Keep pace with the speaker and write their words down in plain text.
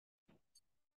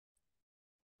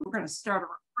We're going to start a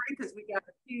recording because we got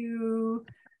a few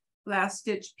last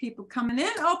ditch people coming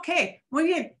in. Okay, muy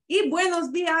bien. Y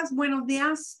buenos días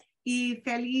y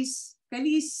feliz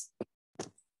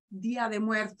Día de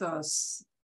Muertos.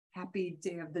 Happy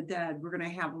Day of the Dead. We're going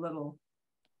to have a little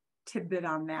tidbit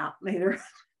on that later.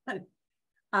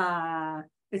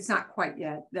 It's not quite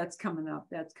yet. That's coming up.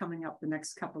 That's coming up the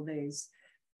next couple of days.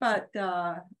 But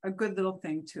a good little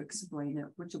thing to explain it,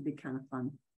 which will be kind of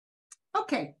fun.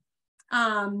 Okay.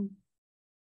 Hoy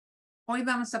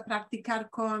vamos a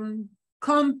practicar con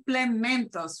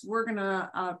complementos. We're going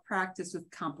to practice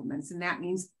with complements, and that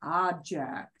means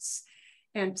objects.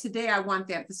 And today I want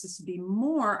the emphasis to be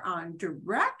more on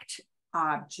direct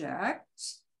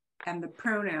object and the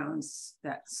pronouns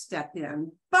that step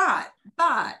in. But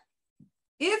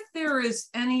if there is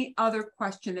any other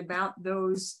question about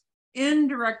those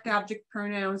indirect object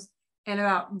pronouns and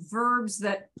about verbs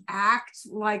that act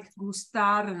like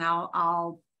gustar, and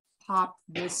I'll pop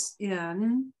this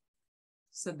in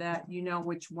so that you know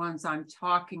which ones I'm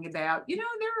talking about. You know,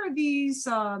 there are these,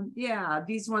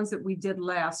 these ones that we did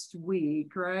last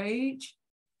week, right?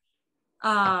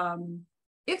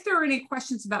 If there are any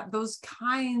questions about those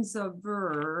kinds of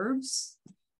verbs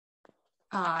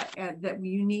and that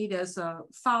you need as a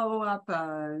follow-up,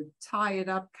 tie it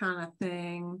up kind of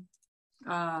thing,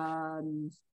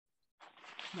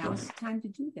 now's the time to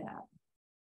do that.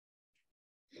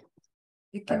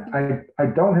 I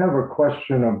don't have a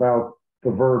question about the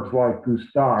verbs like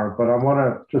gustar, but I want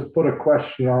to just put a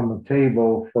question on the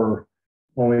table for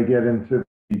when we get into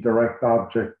the direct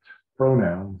object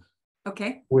pronouns.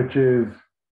 Okay. Which is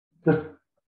just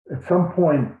at some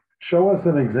point, show us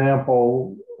an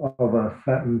example of a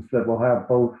sentence that will have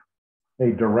both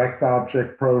a direct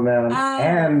object pronoun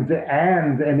and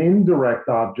an indirect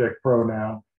object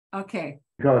pronoun. Okay.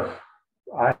 Because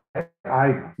I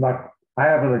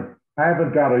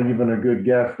haven't got even a good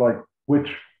guess like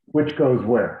which goes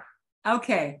where.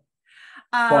 Okay.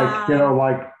 Like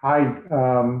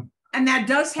and that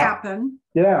does happen.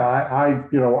 I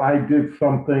did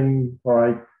something,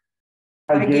 or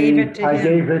I gave it to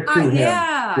him.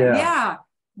 Yeah.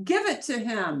 Give it to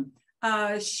him.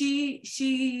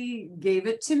 She gave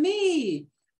it to me.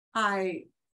 I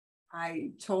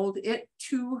told it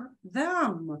to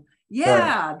them.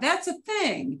 Yeah, right. That's a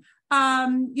thing.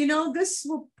 This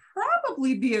will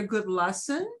probably be a good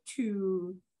lesson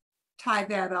to tie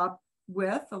that up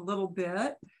with a little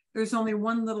bit. There's only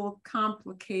one little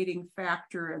complicating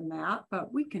factor in that,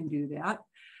 but we can do that.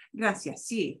 Gracias.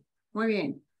 Sí. Muy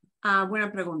bien. Buena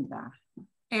pregunta.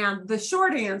 And the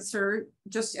short answer,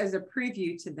 just as a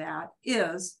preview to that,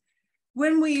 is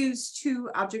when we use two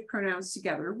object pronouns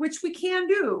together, which we can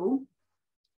do,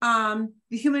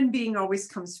 the human being always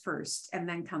comes first, and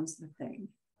then comes the thing.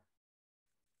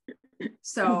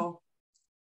 So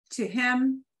to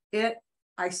him,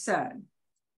 I said.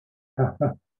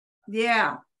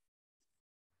 Yeah.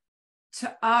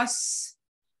 To us,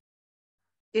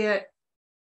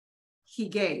 he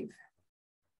gave.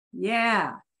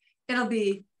 Yeah.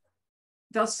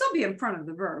 They'll still be in front of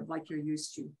the verb like you're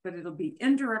used to, but it'll be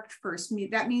indirect first.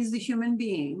 That means the human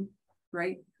being,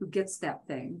 right, who gets that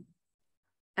thing.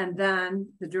 And then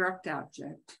the direct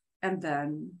object, and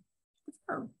then the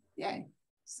verb. Yay.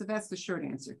 So that's the short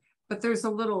answer. But there's a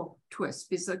little twist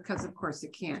because of course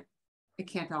it can't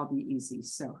all be easy.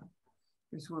 So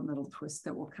there's one little twist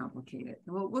that will complicate it.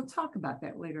 And we'll talk about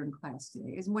that later in class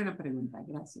today. Es buena pregunta.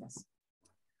 Gracias.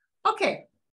 Okay.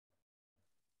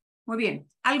 Muy bien.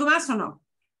 ¿Algo más o no?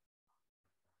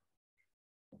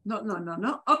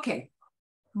 No. Ok.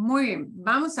 Muy bien.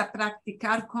 Vamos a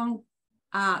practicar con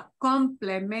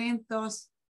complementos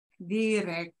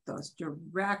directos,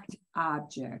 direct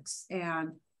objects.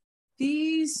 And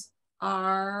these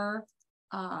are,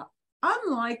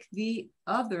 unlike the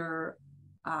other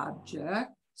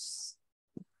objects,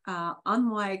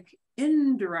 unlike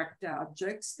indirect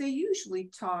objects, they usually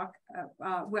talk,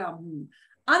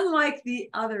 unlike the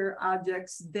other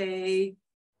objects, they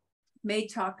may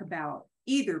talk about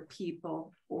either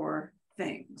people or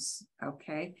things,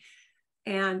 okay?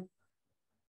 And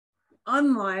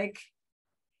unlike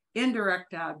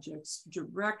indirect objects,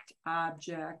 direct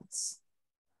objects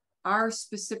are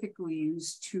specifically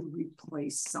used to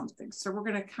replace something. So we're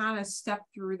going to kind of step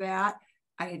through that.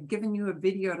 I had given you a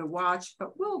video to watch,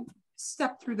 but we'll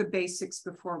step through the basics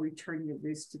before we turn you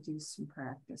loose to do some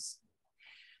practice.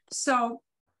 So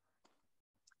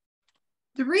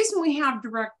the reason we have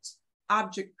direct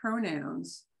object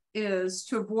pronouns is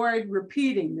to avoid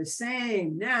repeating the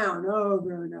same noun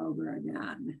over and over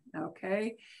again,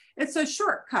 okay? It's a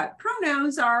shortcut.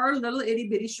 Pronouns are little itty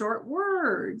bitty short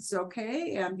words,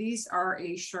 okay? And these are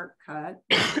a shortcut,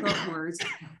 short words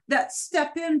that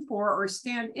step in for or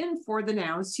stand in for the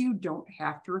nouns, so you don't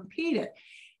have to repeat it.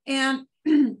 And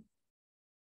in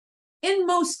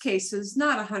most cases,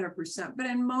 not 100%, but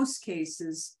in most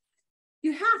cases,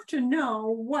 you have to know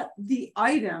what the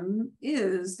item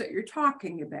is that you're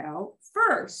talking about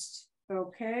first,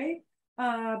 okay?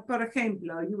 Por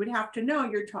ejemplo, you would have to know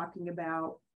you're talking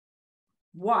about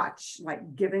watch,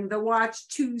 like giving the watch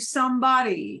to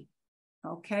somebody,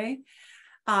 okay?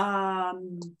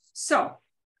 So,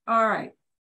 all right.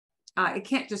 It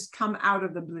can't just come out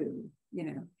of the blue, you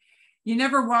know. You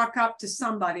never walk up to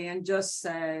somebody and just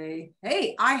say,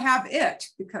 hey, I have it,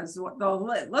 because they'll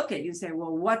look at you and say,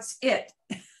 well, what's it?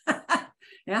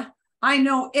 Yeah, I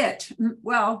know it.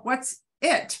 Well, what's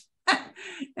it?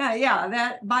 Yeah,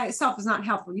 that by itself is not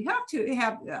helpful. You have to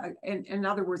have, in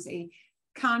other words, a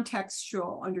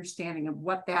contextual understanding of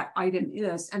what that item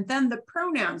is. And then the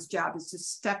pronouns job is to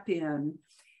step in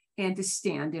and to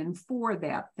stand in for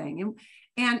that thing.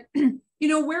 And you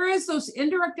know, whereas those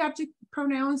indirect object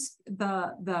pronouns,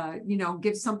 you know,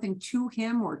 give something to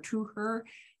him or to her,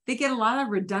 they get a lot of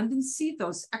redundancy,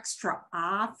 those extra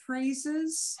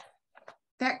phrases.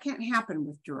 That can't happen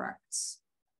with directs.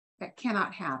 That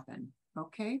cannot happen,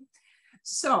 okay?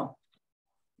 So,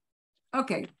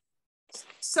 okay.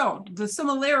 So the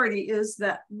similarity is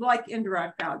that, like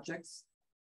indirect objects,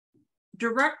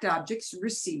 direct objects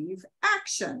receive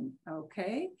action,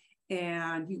 okay?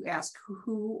 And you ask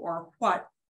who or what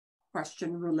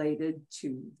question related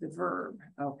to the verb,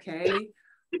 okay?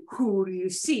 Who do you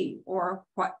see, or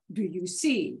what do you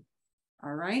see?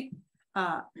 All right.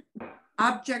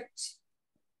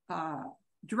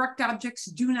 Direct objects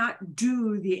do not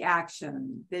do the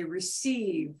action. They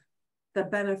receive the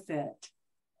benefit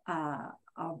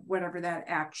of whatever that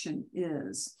action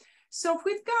is. So if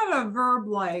we've got a verb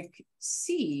like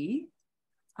see,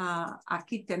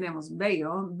 aquí tenemos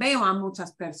veo a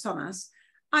muchas personas.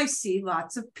 I see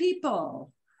lots of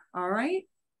people, all right?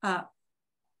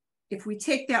 If we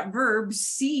take that verb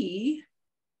see,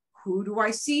 who do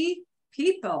I see?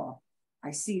 People.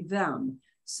 I see them.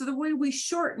 So the way we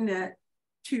shorten it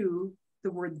to the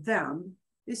word them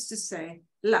is to say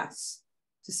las,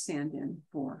 to stand in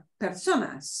for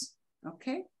personas,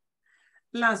 okay?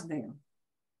 Las veo.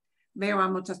 Veo a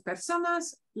muchas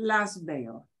personas, las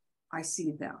veo. I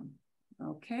see them,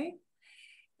 okay?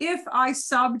 If I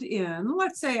subbed in,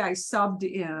 let's say I subbed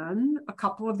in a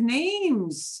couple of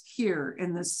names here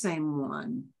in the same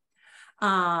one.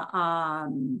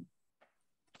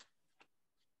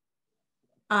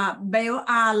 Veo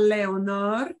a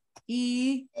Leonor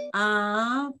y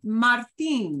a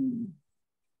Martín.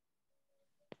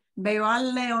 Veo a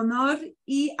Leonor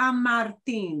y a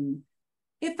Martín.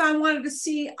 If I wanted to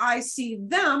see, I see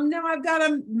them. Now I've got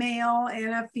a male and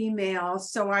a female,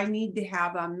 so I need to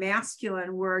have a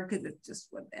masculine word because it's just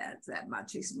what that's that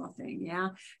machismo thing, yeah?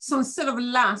 So instead of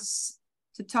las,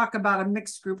 to talk about a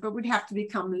mixed group, it would have to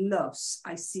become los.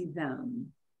 I see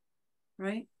them,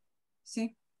 right?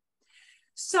 See?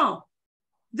 So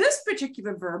this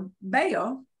particular verb,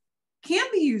 veo, can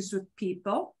be used with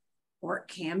people or it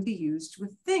can be used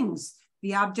with things.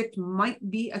 The object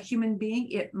might be a human being,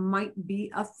 it might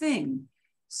be a thing.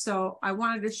 So I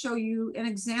wanted to show you an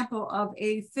example of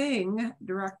a thing,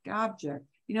 direct object.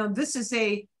 You know, this is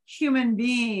a human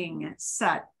being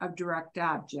set of direct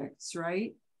objects,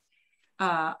 right?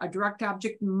 A direct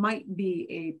object might be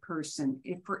a person.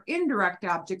 If for indirect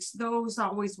objects, those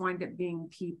always wind up being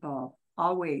people,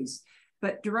 always.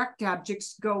 But direct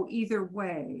objects go either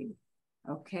way,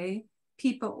 okay?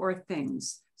 People or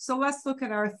things. So let's look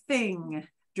at our thing,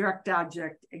 direct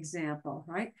object example,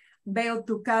 right? Veo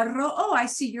tu carro. Oh, I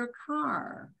see your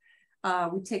car.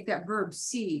 We take that verb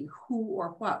see, who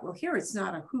or what. Well, here it's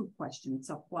not a who question, it's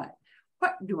a what.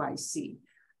 What do I see?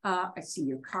 I see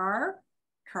your car.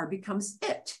 Car becomes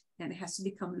it, and it has to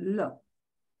become lo.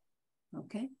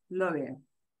 Okay, lo veo.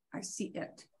 I see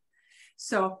it.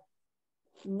 So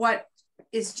what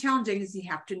is challenging is you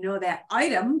have to know that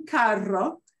item,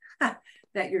 carro,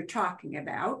 that you're talking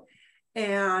about.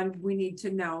 And we need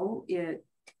to know it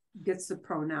gets the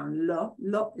pronoun lo.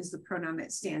 Lo is the pronoun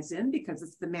that stands in because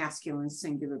it's the masculine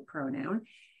singular pronoun.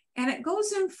 And it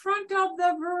goes in front of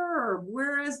the verb,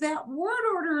 whereas that word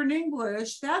order in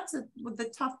English, that's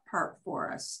the tough part for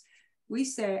us. We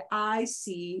say, I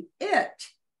see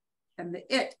it, and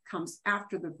the it comes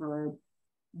after the verb.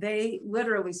 They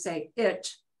literally say, it,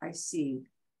 I see,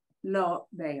 lo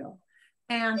veo.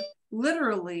 And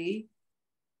literally,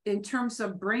 in terms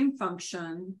of brain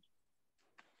function,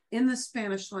 in the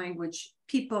Spanish language,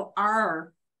 people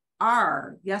are,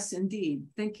 yes, indeed,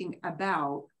 thinking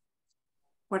about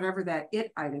whatever that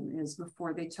it item is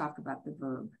before they talk about the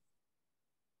verb.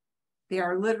 They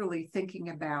are literally thinking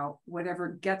about whatever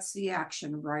gets the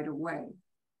action right away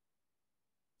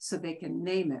so they can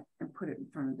name it and put it in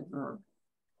front of the verb.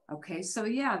 Okay, so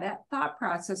yeah, that thought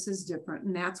process is different,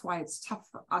 and that's why it's tough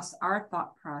for us. Our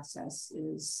thought process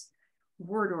is,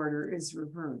 word order is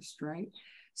reversed, right?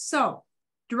 So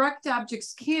direct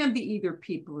objects can be either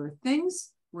people or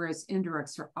things, whereas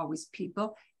indirects are always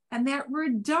people. And that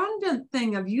redundant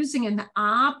thing of using an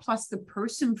 "a" plus the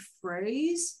person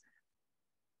phrase,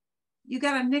 you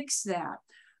got to nix that.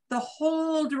 The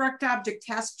whole direct object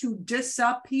has to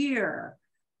disappear.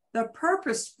 The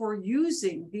purpose for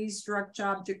using these direct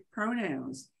object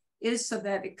pronouns is so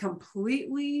that it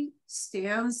completely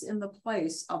stands in the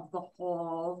place of the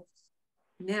whole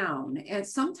noun. And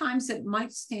sometimes it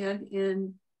might stand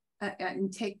in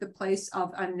and take the place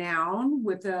of a noun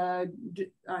with an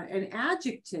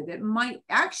adjective. It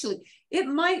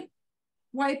might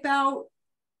wipe out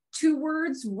 2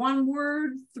 words, 1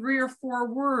 word, 3 or 4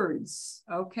 words,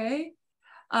 okay?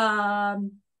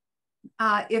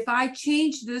 If I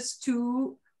change this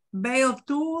to veo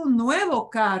tu nuevo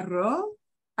carro,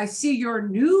 I see your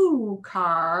new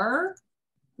car,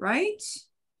 right?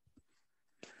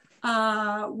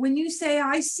 When you say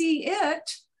I see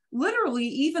it, literally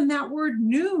even that word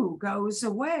new goes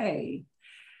away.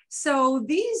 So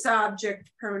these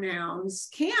object pronouns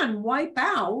can wipe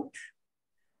out,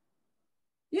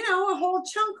 you know, a whole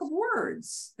chunk of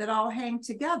words that all hang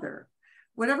together.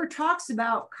 Whatever talks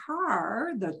about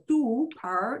car, the tu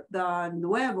part, the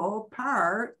nuevo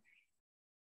part,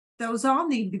 those all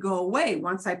need to go away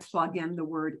once I plug in the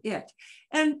word it.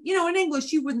 And, you know, in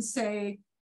English, you wouldn't say,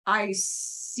 I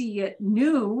see it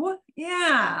new.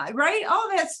 Yeah, right? All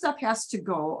that stuff has to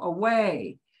go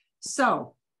away.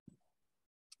 So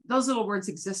those little words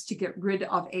exist to get rid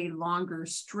of a longer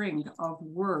string of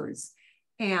words.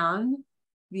 And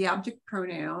the object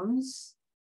pronouns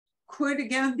could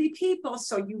again be people.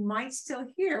 So you might still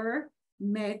hear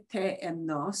me, te, and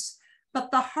nos, but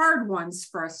the hard ones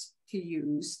for us to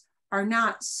use are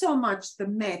not so much the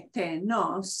me, te,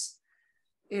 nos.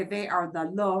 They are the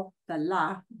lo, the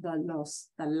la, the los,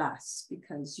 the las,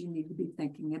 because you need to be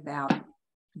thinking about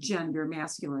gender,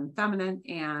 masculine, feminine,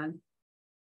 and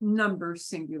number,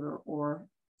 singular or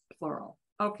plural.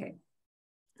 Okay.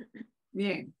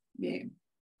 Bien, bien.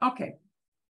 Okay.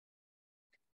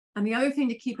 And the other thing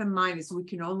to keep in mind is we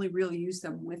can only really use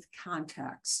them with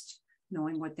context,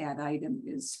 knowing what that item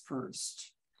is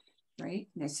first, right?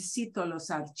 Necesito los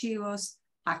archivos.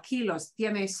 Aquí los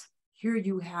tienes. Here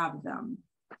you have them.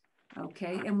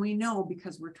 Okay, and we know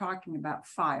because we're talking about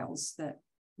files that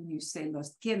when you say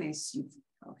los tienes,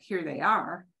 here they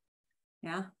are.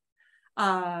 Yeah.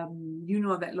 You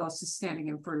know that los is standing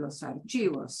in for los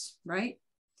archivos, right?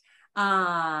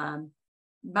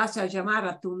 Vas a llamar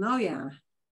a tu novia.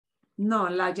 No,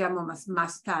 la llamo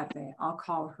más tarde. I'll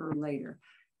call her later.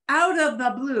 Out of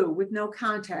the blue with no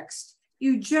context,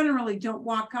 you generally don't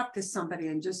walk up to somebody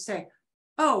and just say,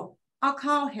 oh, I'll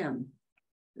call him.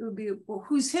 It would be, well,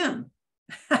 who's him?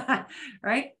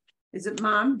 Right? Is it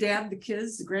mom, dad, the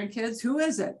kids, the grandkids? Who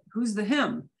is it? Who's the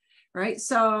him? Right?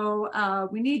 So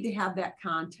we need to have that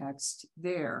context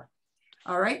there.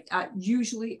 All right.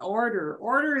 Usually order.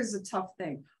 Order is a tough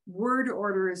thing. Word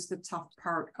order is the tough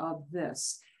part of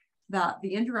this. The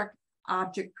indirect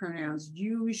object pronouns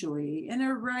usually in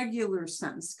a regular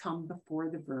sentence come before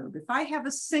the verb. If I have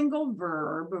a single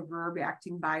verb, a verb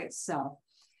acting by itself,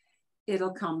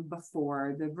 it'll come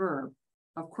before the verb.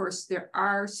 Of course, there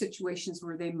are situations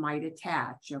where they might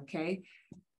attach, okay?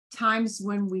 Times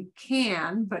when we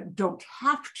can, but don't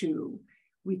have to,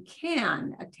 we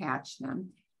can attach them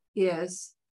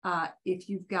is if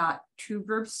you've got 2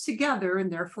 verbs together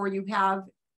and therefore you have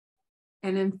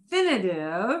an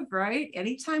infinitive, right?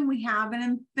 Anytime we have an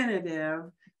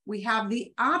infinitive, we have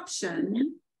the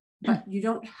option, but you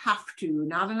don't have to,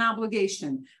 not an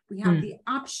obligation. We have the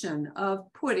option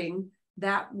of putting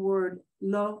that word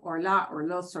lo or la or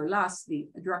los or las, the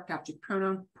direct object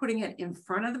pronoun, putting it in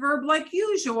front of the verb like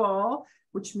usual,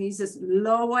 which means it's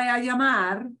lo voy a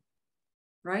llamar,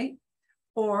 right?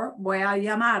 Or voy a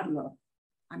llamarlo.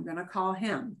 I'm going to call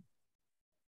him.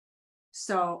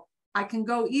 So I can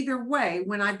go either way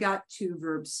when I've got 2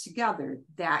 verbs together.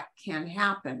 That can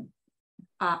happen.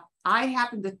 I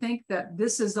happen to think that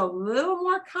this is a little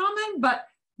more common, but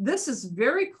this is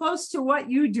very close to what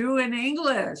you do in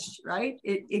English, right?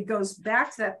 It goes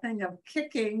back to that thing of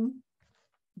kicking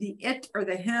the it or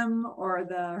the him or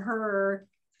the her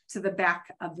to the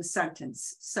back of the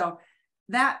sentence. So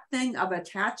that thing of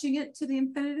attaching it to the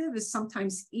infinitive is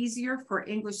sometimes easier for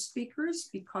English speakers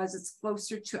because it's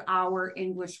closer to our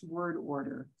English word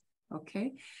order.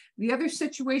 Okay. The other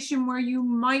situation where you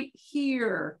might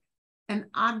hear an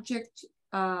object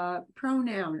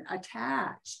pronoun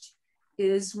attached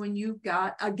is when you've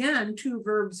got, again, two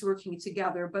verbs working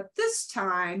together, but this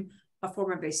time a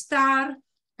form of estar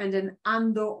and an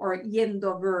ando or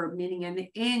yendo verb, meaning an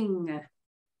ing,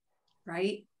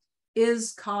 right?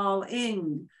 Is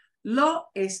calling. Lo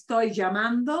estoy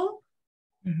llamando.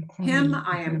 Him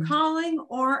I am calling,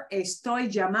 or estoy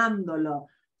llamándolo.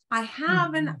 I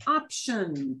have an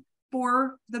option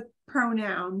for the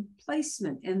pronoun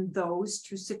placement in those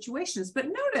two situations. But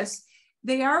notice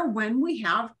they are when we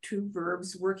have two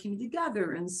verbs working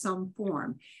together in some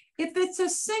form. If it's a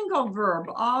single verb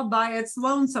all by its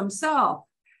lonesome self,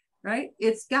 right?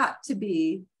 It's got to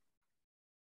be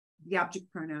the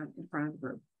object pronoun in front of the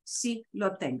verb. Sí,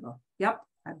 lo tengo. Yep,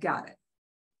 I've got it.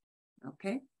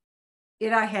 Okay.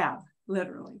 It I have,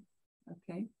 literally.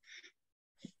 Okay.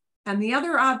 And the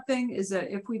other odd thing is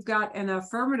that if we've got an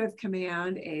affirmative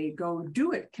command, a go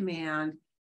do it command,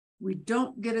 we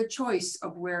don't get a choice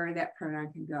of where that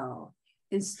pronoun can go.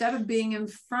 Instead of being in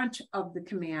front of the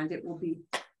command, it will be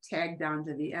tagged down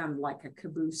to the end like a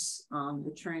caboose on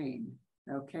the train.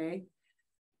 Okay.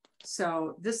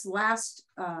 So this last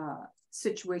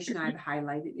situation I've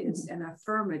highlighted is an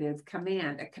affirmative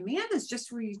command. A command is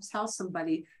just where you tell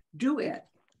somebody, do it,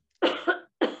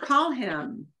 call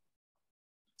him,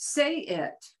 say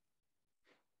it,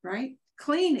 right?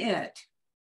 Clean it.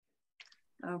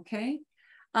 Okay.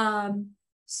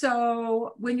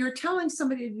 So when you're telling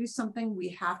somebody to do something, we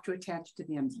have to attach to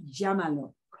the end.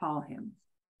 Llámalo, call him.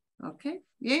 Okay.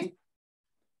 Bien.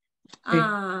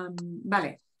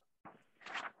 Vale.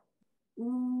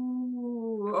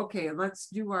 Ooh, okay, let's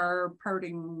do our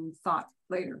parting thought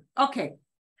later. Okay.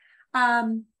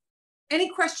 Any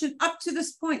question up to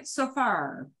this point so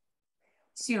far?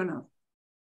 ¿Sí o no?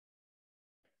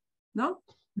 No?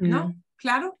 No?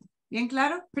 Claro? Bien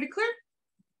claro? Pretty clear?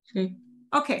 Sí.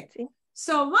 Okay. Sí.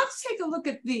 So let's take a look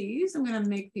at these. I'm going to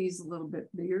make these a little bit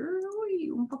bigger. Uy,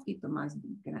 un poquito más.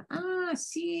 Ah,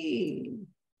 sí.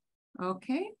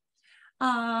 Okay.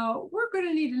 We're going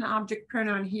to need an object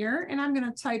pronoun here, and I'm going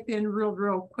to type in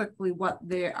real quickly what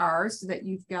they are so that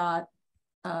you've got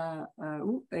a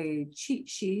cheat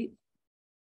sheet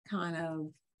kind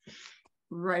of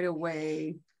right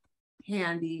away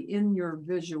handy in your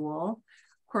visual.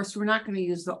 Of course, we're not going to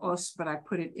use the os, but I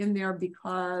put it in there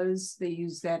because they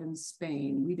use that in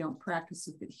Spain. We don't practice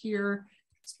with it here.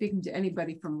 Speaking to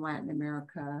anybody from Latin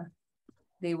America,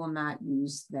 they will not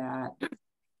use that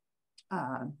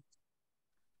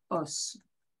os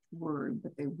word,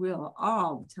 but they will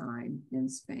all the time in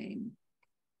Spain.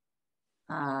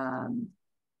 All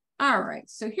right,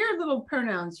 so here are little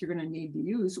pronouns you're going to need to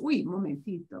use. Uy,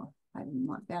 momentito. I didn't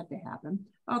want that to happen.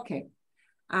 Okay,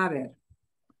 a ver.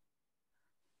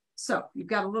 So you've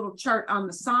got a little chart on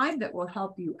the side that will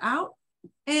help you out.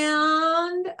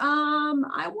 And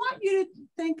I want you to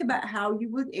think about how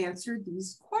you would answer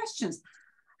these questions.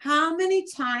 How many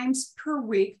times per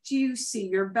week do you see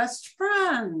your best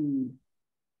friend?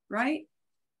 Right?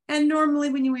 And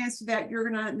normally when you answer that, you're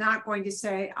not going to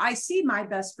say, I see my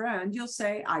best friend. You'll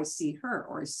say, I see her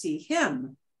or see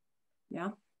him. Yeah.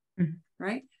 Mm-hmm.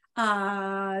 Right?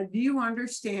 Do you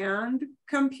understand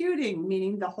computing?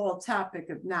 Meaning the whole topic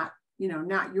of not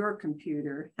your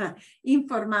computer.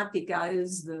 Informatica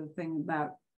is the thing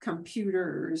about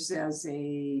computers as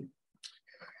a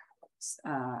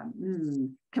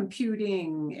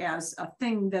computing as a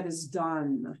thing that is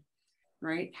done,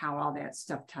 right? How all that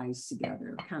stuff ties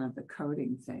together, kind of the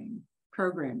coding thing,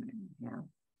 programming, yeah.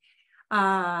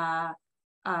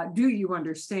 Do you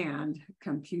understand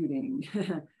computing,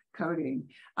 coding?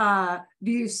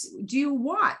 Do you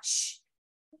watch?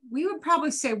 We would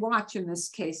probably say watch in this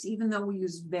case, even though we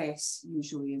use ves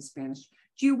usually in Spanish.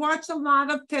 Do you watch a lot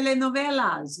of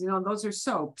telenovelas? You know, those are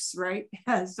soaps, right?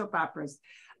 Soap operas.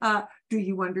 Do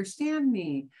you understand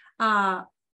me?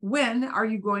 When are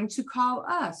you going to call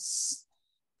us?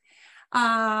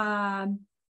 Are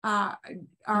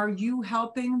you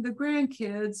helping the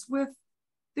grandkids with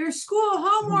their school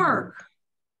homework?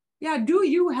 Yeah, do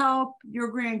you help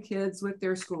your grandkids with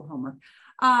their school homework?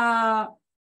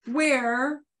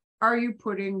 Where are you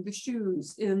putting the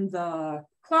shoes? In the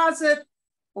closet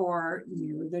or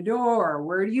near the door?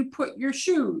 Where do you put your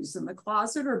shoes? In the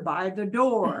closet or by the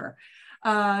door?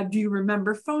 Do you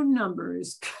remember phone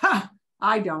numbers?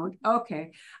 I don't.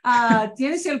 Okay.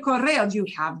 ¿Tienes el correo? Do you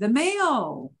have the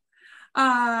mail?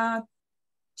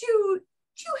 Do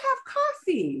you have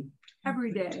coffee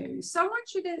every day. So I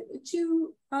want you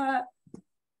to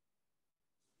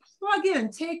plug in,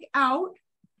 take out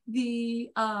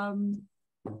the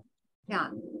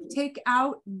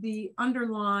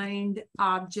underlined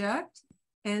object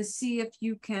and see if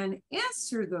you can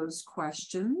answer those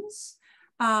questions.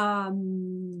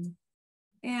 And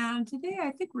today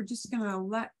I think we're just going to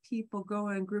let people go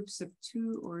in groups of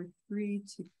 2 or 3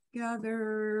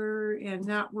 together and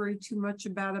not worry too much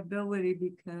about ability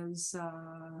because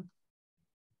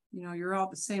you know, you're all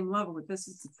at the same level. But this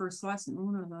is the first lesson.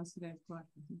 Una, dos, tres, cuatro.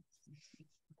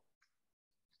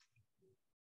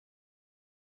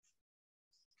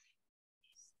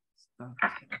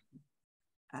 Okay.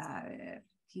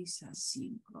 Quizás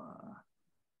 5.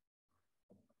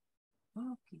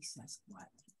 Oh, quizás 4,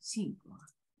 5.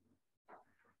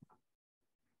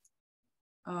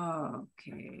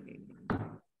 Okay.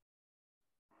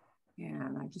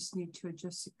 And I just need to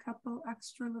adjust a couple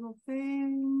extra little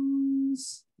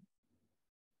things.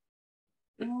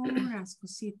 Unas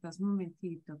cositas,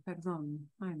 momentito, perdón.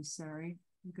 I'm sorry.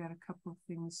 I've got a couple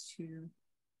things to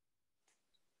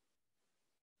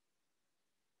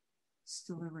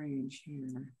still arrange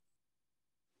here.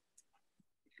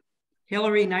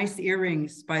 Hillary, nice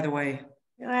earrings, by the way.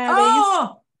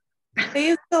 Yeah, they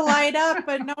used to light up,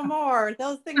 but no more.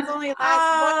 Those things only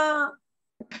last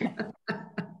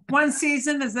one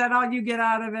season. Is that all you get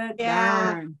out of it?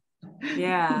 Yeah. Darn.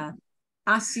 Yeah.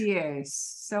 Así es.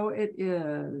 So it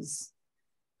is.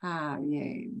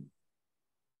 Yay.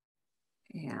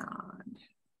 And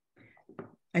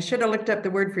I should have looked up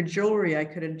the word for jewelry. I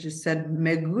could have just said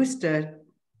me gusta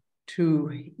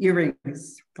to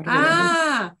earrings.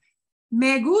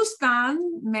 Me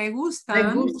gustan, me gustan. Me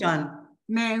gustan.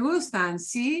 Me gustan,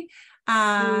 sí.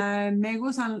 Me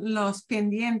gustan los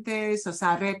pendientes, los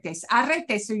aretes.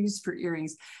 Aretes are used for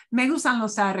earrings. Me gustan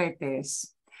los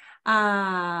aretes.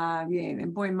 Bien,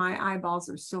 and boy, my eyeballs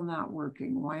are still not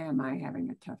working. Why am I having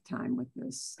a tough time with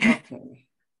this? Okay,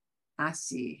 I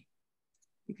see.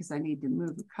 Because I need to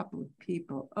move a couple of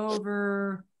people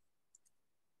over.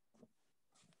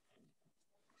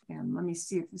 And let me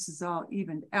see if this is all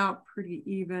evened out, pretty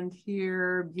evened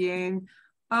here. Bien.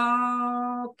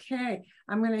 Okay,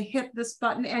 I'm going to hit this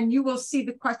button and you will see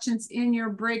the questions in your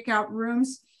breakout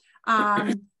rooms.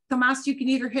 Tomas, you can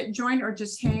either hit join or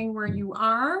just hang where you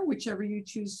are, whichever you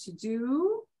choose to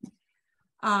do.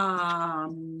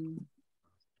 And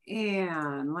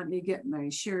let me get my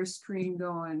share screen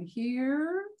going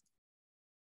here.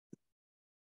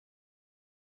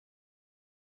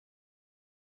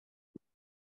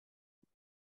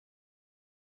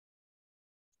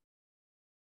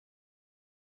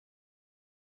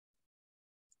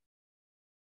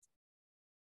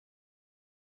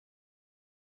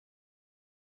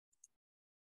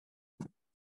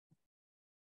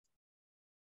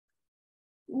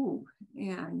 Ooh,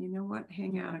 yeah, you know what?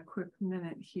 Hang on a quick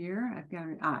minute here. I've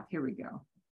got here we go.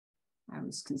 I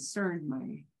was concerned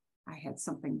I had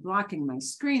something blocking my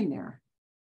screen there.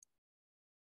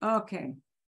 Okay.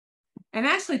 And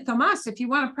actually, Tomas, if you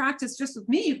want to practice just with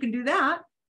me, you can do that.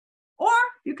 Or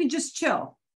you can just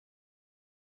chill.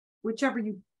 Whichever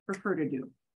you prefer to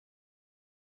do.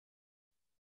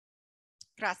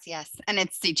 Gracias. And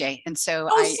it's CJ. And so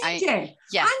CJ.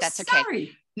 Yeah, that's sorry.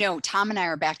 okay. No, Tom and I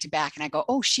are back to back and I go,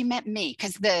 oh, she meant me.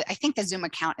 Cause I think the Zoom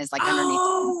account is like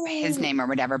underneath his name or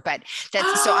whatever, but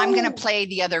that's, so I'm going to play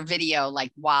the other video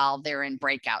like while they're in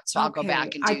breakout. So I'll go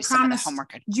back and do some of the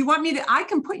homework. Do you want me to, I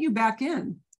can put you back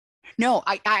in. No,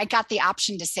 I got the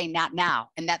option to say not now,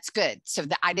 and that's good. So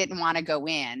that I didn't want to go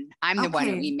in. I'm the one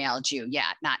who emailed you.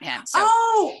 Yeah, not him. So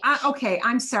okay.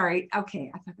 I'm sorry. Okay.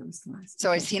 I thought that was the last.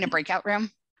 So is he in a breakout room?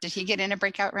 Did he get in a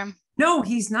breakout room? No,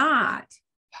 he's not.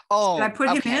 Oh, did I put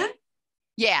him in?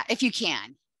 Yeah, if you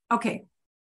can. Okay.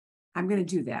 I'm going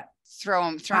to do that. Throw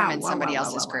him in somebody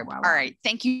else's group. All right.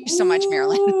 Thank you so much,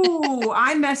 Marilyn. Ooh,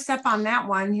 I messed up on that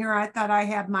one here. I thought I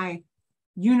had my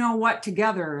you know what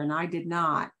together and I did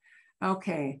not.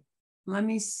 Okay. Let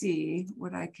me see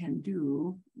what I can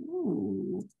do.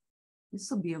 Ooh, this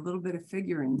will be a little bit of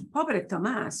figuring. Pobre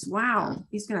Tomas. Wow.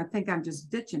 He's going to think I'm just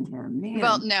ditching him. Man.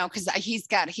 Well, no, because he's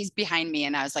behind me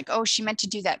and I was like, oh, she meant to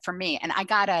do that for me. And I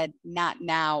got a not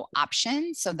now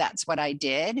option. So that's what I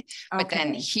did. But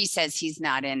then he says he's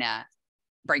not in a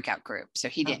breakout group. So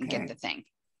he didn't get the thing.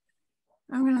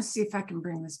 I'm going to see if I can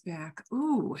bring this back.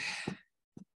 Ooh.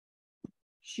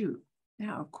 Shoot.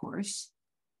 Now, of course.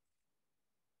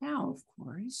 I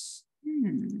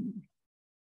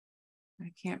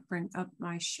can't bring up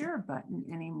my share button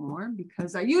anymore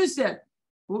because I used it.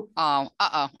 Oop. Oh,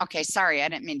 okay. Sorry, I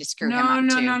didn't mean to screw him up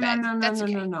too.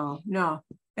 No.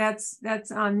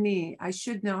 That's on me. I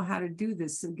should know how to do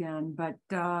this again, but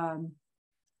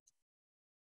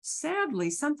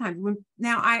sadly, sometimes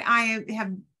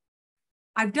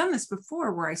I've done this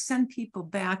before where I send people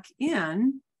back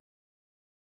in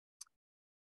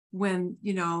when,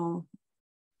 you know,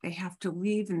 they have to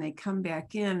leave and they come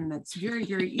back in. And it's very,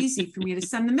 very easy for me to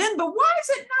send them in. But why is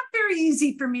it not very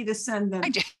easy for me to send them?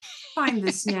 Find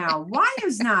this now. Why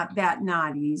is that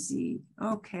not easy?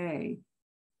 Okay.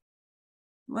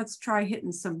 Let's try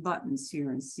hitting some buttons here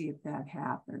and see if that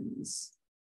happens.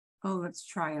 Oh, let's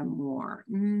try them more.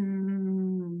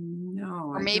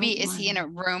 No. Or maybe is he in a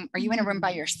room? Are you in a room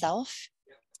by yourself?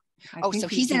 Oh, so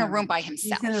he's in a room by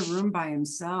himself. He's in a room by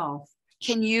himself.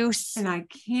 Can you? And I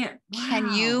can't. Wow.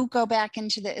 Can you go back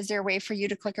into is there a way for you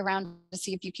to click around to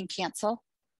see if you can cancel?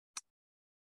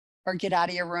 Or get out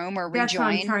of your room or rejoin? That's what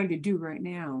I'm trying to do right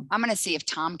now. I'm going to see if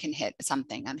Tom can hit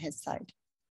something on his side.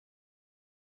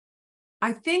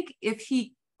 I think if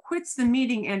he quits the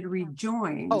meeting and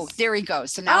rejoins. Oh, there he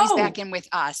goes. So now he's back in with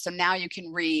us. So now you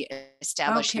can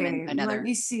re-establish him in another. Let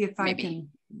me see if I can.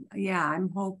 Yeah, I'm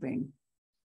hoping.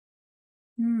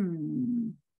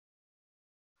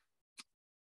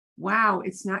 Wow,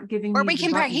 it's not giving me. Or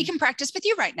he can practice with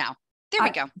you right now. There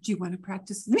we go. Do you want to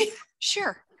practice with me?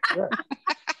 Sure.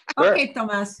 Okay,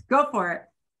 Tomas, go for it.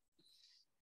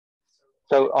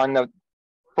 So on the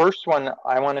first one,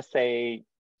 I want to say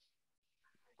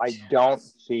I don't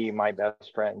see my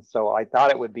best friend. So I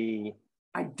thought it would be.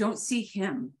 I don't see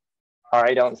him. Or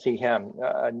I don't see him.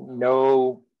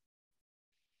 No.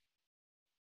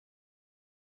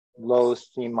 Lo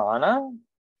semana.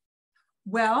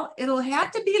 Well, it'll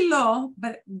have to be lo,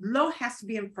 but lo has to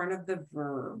be in front of the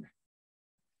verb.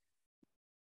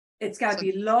 It's got to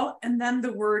be lo and then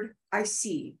the word I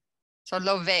see. So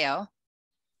lo veo.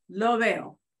 Lo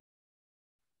veo.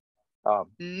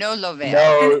 No lo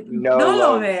veo. No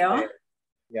lo veo.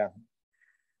 Yeah.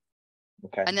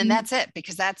 Okay. And then that's it,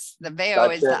 because that's the veo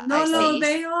is the no I see. Lo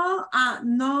veo,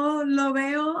 no lo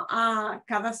veo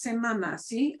cada semana,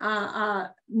 ¿sí?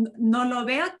 No lo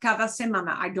veo cada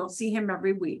semana. I don't see him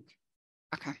every week.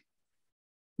 Okay.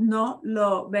 No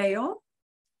lo veo.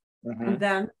 Mm-hmm. And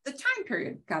then the time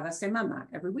period, cada semana,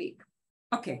 every week.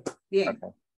 Okay, bien.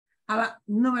 Okay. Ahora,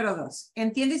 número 2.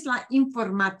 ¿Entiendes la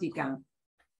informática?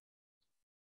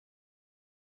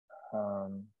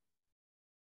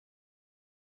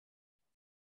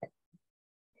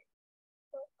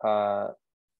 La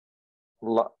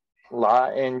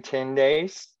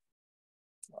entiendes,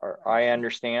 or I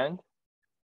understand.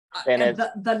 And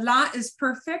the la is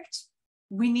perfect.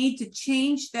 We need to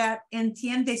change that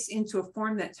entiendes into a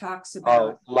form that talks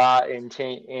about. La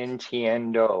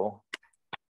entiendo.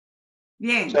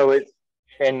 Bien. So it's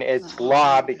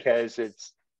la because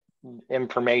it's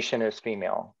information is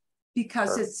female.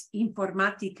 Because it's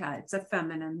informática, it's a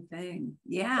feminine thing.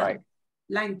 Yeah. Right.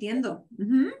 La entiendo.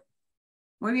 Mm-hmm.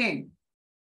 Muy bien.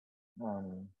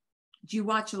 Do you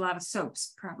watch a lot of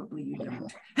soaps? Probably you don't.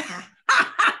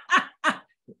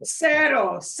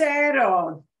 Cero.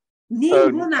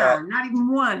 Ninguna, not even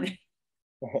one.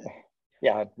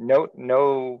 Yeah,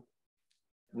 no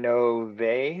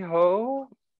vejo.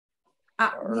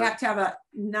 We have to have a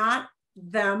not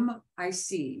them, I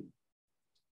see.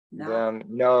 No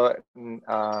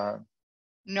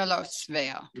los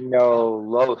veo. No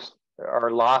los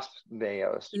or los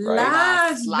veos, right?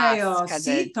 Las veo,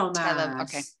 sí, Tomás.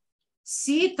 Okay.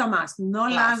 Sí, Tomás, no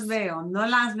las veo.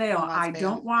 I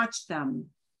don't watch them.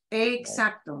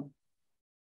 Exacto.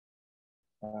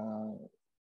 Do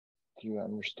you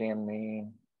understand me?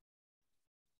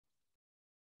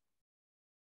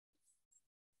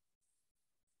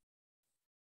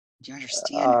 Do you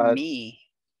understand me?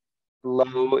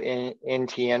 Lo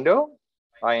entiendo.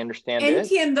 I understand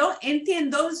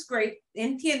Entiendo is great.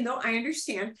 Entiendo, I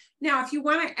understand. Now, if you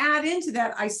want to add into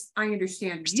that, I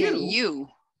understand you.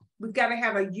 We've got to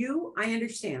have a you, I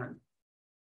understand.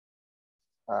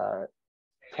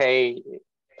 Te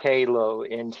lo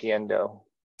entiendo.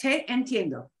 Te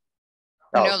entiendo.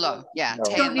 No lo, yeah. No.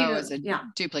 Te lo is a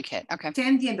duplicate. Okay. Te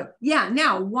entiendo. Yeah.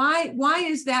 Now, why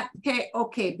is that?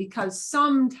 Okay, because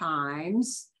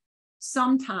sometimes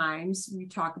we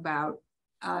talk about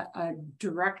a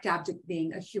direct object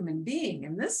being a human being.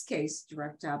 In this case,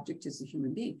 direct object is a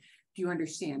human being. Do you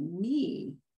understand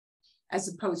me? As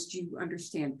opposed to you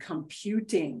understand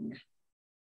computing.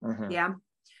 Mm-hmm. Yeah.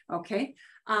 Okay.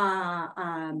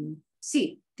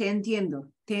 Sí, te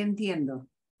entiendo.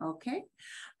 Okay.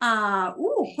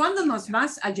 ¿Cuándo nos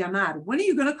vas a llamar? When are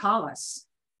you going to call us?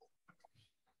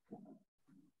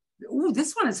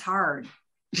 This one is hard.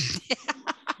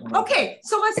 Okay,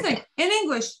 so let's think. In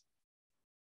English,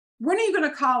 When are you going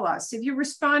to call us? If you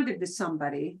responded to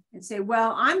somebody and say,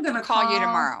 well, I'm going to call you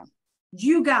tomorrow.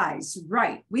 You guys,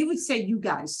 right. We would say you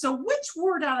guys. So which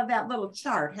word out of that little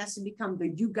chart has to become the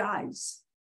you guys?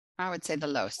 I would say the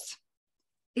los.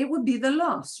 It would be the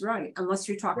los, right? Unless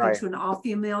you're talking to an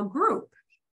all-female group.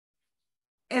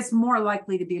 It's more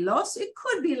likely to be los. It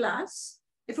could be las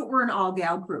if it were an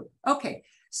all-gal group. Okay,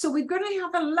 so we're going to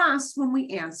have a las when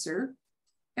we answer.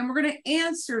 And we're going to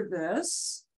answer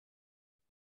this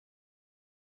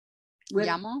with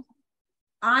Llamo.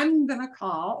 I'm going to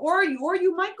call, or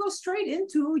you might go straight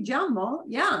into llamo.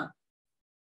 Yeah.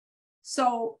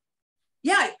 So,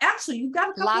 yeah, actually, you've got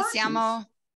a couple Las options. llamo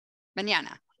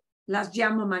mañana. Las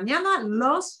llamo mañana,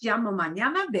 los llamo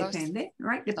mañana, depende,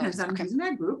 right? Depends on who's in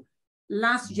that group.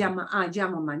 Las llamo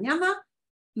mañana,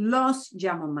 los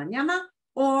llamo mañana,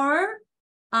 or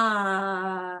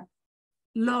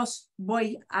los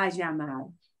voy a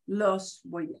llamar. Los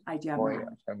voy a llamar.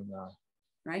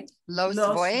 Right? Los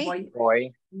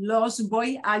voy. Los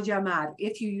voy a llamar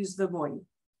if you use the voy.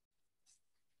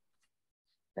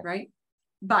 Right?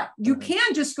 But you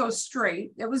can just go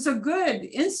straight. It was a good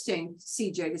instinct,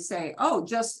 CJ, to say, oh,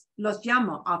 just los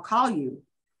llamo, I'll call you.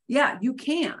 Yeah, you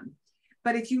can.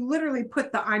 But if you literally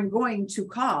put the I'm going to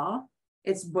call,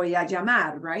 it's voy a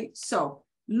llamar, right? So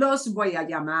los voy a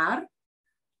llamar.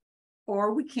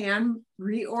 Or we can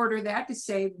reorder that to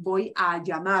say voy a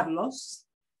llamarlos.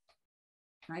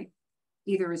 Right?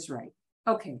 Either is right.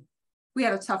 Okay. We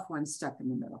had a tough one stuck in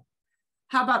the middle.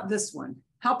 How about this one?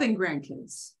 Helping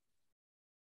grandkids.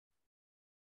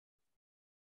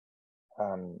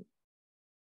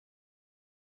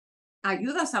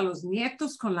 Ayudas a los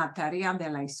nietos con la tarea de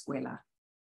la escuela.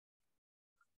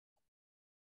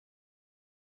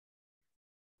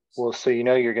 Well, so you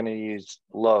know you're going to use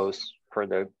los for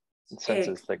the, since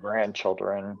it's the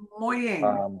grandchildren. Muy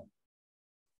bien.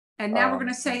 And now we're going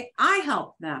to say, I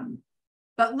help them.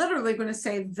 But literally going to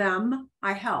say them,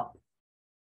 I help.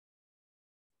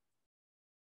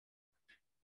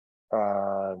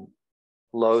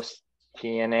 Los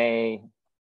tiene.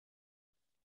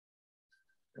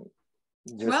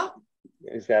 Well,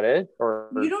 is that it?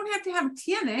 Or you don't have to have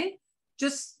tiene,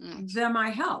 just them I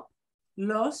help.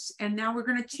 Los, and now we're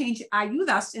going to change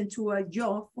ayudas into a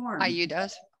yo form.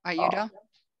 Ayudas. Ayuda.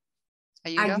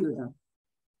 Ayuda. Ayuda.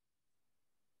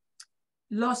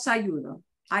 Los ayudo.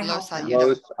 I help them.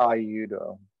 Los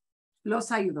ayudo. Los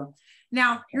ayudo.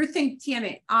 Now, your thing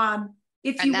tiene.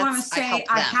 If you want to say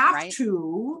I have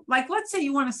to, like let's say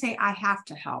you want to say I have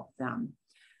to help them.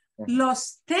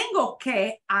 Los tengo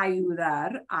que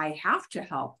ayudar. I have to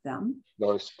help them.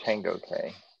 Los tengo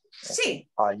que. Sí.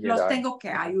 Ayudar. Los tengo que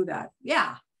ayudar.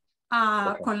 Yeah.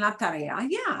 Con la tarea.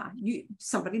 Yeah.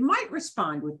 Somebody might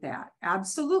respond with that.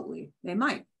 Absolutely. They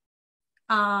might.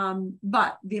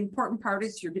 But the important part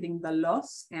is you're getting the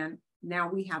los, and now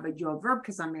we have a yo verb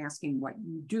because I'm asking what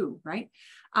you do, right?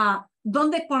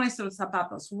 ¿Dónde pones los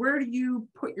zapatos? Where do you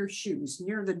put your shoes?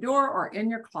 Near the door or in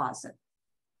your closet?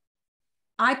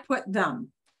 I put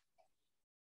them.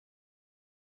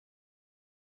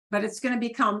 But it's going to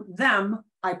become them,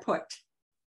 I put.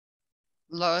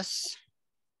 Los.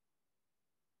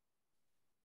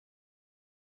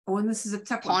 Oh, and this is a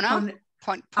tough one.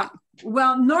 Pono?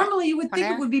 Well, normally you would think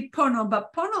it would be pono,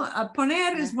 but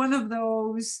poner is one of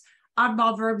those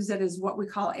oddball verbs that is what we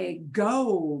call a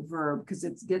go verb because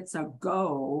it gets a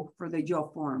go for the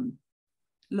yo form.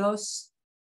 Los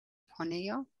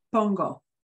Ponillo? pongo.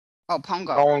 Oh,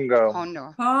 pongo. Pongo.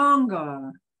 Pongo.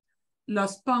 Pongo.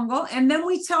 Los pongo. And then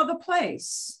we tell the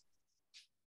place.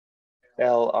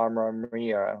 El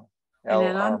armario.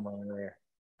 El armario.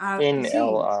 In Sí.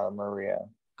 el armario.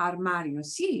 Armario,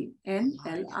 sí, en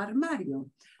el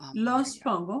armario. Los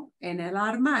pongo en el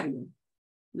armario.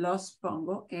 Los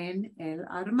pongo en el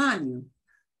armario.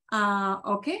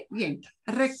 Ok, bien.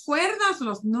 ¿Recuerdas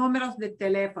los números de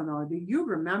teléfono? Do you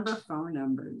remember phone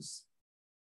numbers?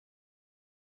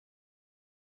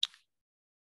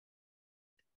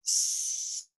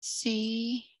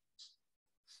 Sí.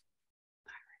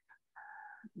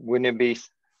 Wouldn't it be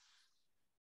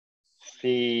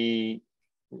si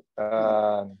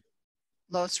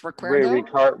Los recuerdo.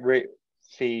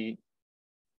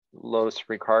 Los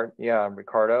Ricardo. Yeah,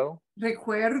 Ricardo.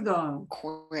 Recuerdo.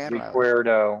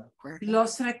 Recuerdo.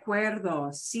 Los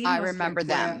recuerdo. Sí, I los remember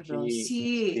recuerdo. them.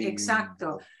 Sí,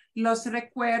 exacto. Los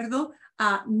recuerdo.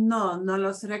 No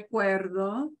los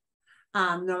recuerdo.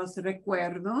 No los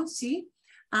recuerdo. Sí.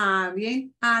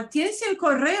 Bien. ¿Tienes el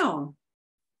correo?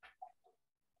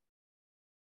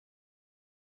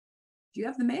 Do you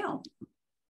have the mail?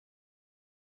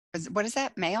 What is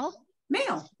that? Mail?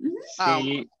 Mail.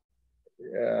 Si,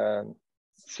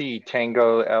 Sí,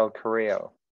 tengo el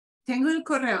correo. Tengo el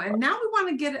correo. And now we want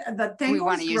to get the We tengo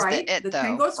want to is use right. the it, The though,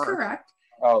 tengo is or- correct.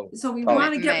 Oh, So we oh.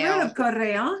 want to get rid Mail. of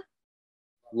correo. And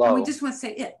we Low, just want to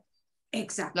say it.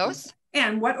 Exactly. Los?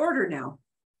 And what order now?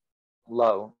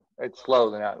 low. It's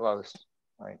low, not los.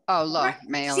 Right. Oh, lo. Right.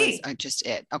 Mail Sí. is just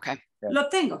it. Okay. Yeah. Lo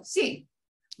tengo. Sí.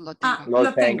 Lo Ah, tengo.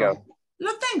 Lo tengo.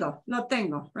 Lo tengo. Lo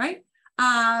tengo. Right.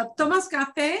 ¿Tomas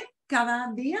café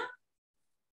cada día?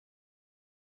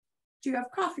 Do you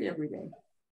have coffee every day?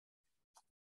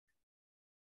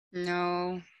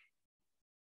 No.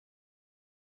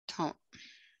 Don't.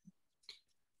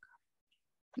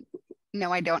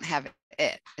 No, I don't have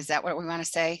it. Is that what we want to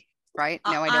say? Right?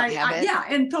 No, I don't have it. Yeah,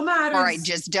 and tomar Or I is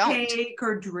just don't. take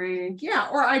or drink. Yeah,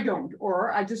 or I don't,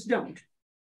 or I just don't.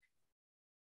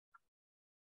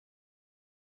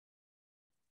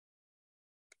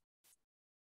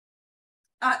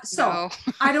 So No.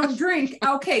 I don't drink.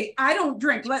 Okay, I don't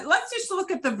drink. Let's just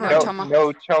look at the verb. No, No, tomo.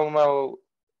 no tomo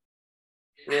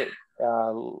it,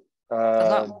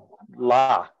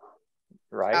 la,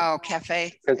 right? Oh,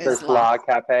 cafe Because is there's la. la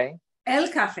cafe. El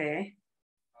café.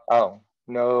 Oh,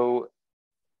 no,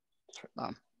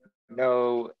 La.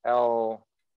 no el,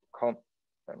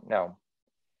 no.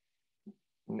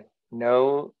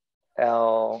 No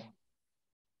el,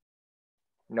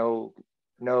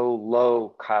 no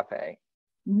lo cafe.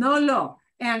 No lo.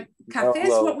 And No café is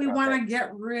lo what we want to cafe.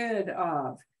 get rid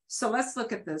of. So let's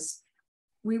look at this.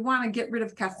 We want to get rid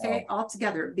of café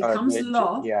altogether. It becomes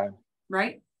lo, Yeah.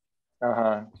 right?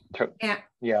 Uh-huh. And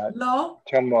Yeah. lo,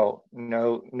 Tomo.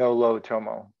 No lo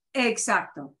tomo.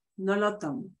 exacto. No lo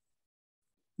tomo.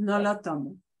 No lo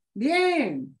tomo.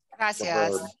 Bien.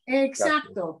 Gracias.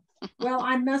 Exacto. Well,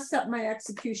 I messed up my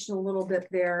execution a little bit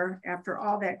there after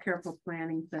all that careful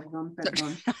planning. Perdón,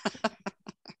 perdón.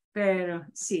 Pero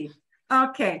sí.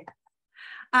 Okay.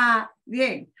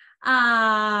 Bien.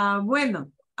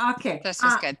 Bueno. Okay. This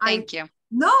was good. Thank you.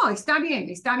 No, está bien.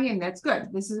 Está bien. That's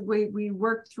good. This is we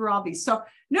worked through all these. So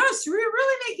notice we're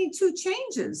really making two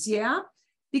changes. Yeah.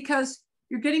 Because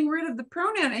you're getting rid of the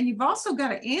pronoun and you've also got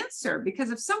to answer,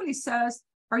 because if somebody says,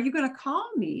 are you going to call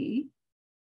me?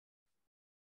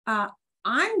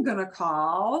 I'm going to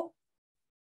call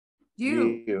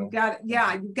you. You got,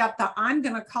 yeah, you got the I'm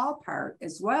going to call part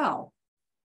as well.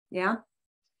 Yeah.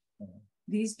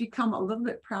 These become a little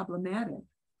bit problematic.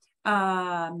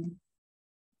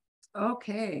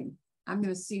 Okay. I'm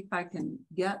going to see if I can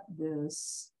get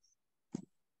this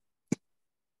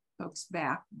folks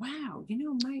back. Wow. You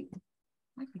know, my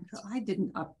control, I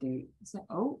didn't update. So,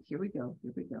 oh, here we go.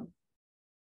 Here we go.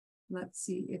 Let's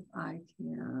see if I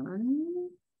can.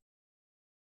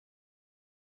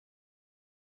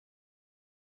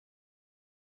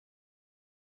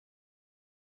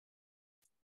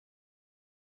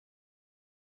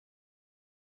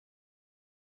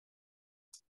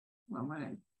 Well, when I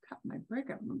cut my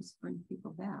breakup rooms, bring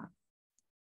people back.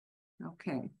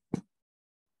 Okay.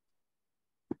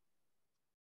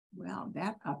 Well,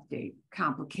 that update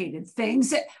complicated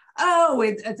things. Oh,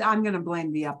 I'm going to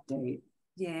blame the update.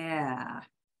 Yeah.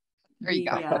 There you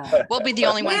go. We'll be the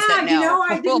only ones that know. You know,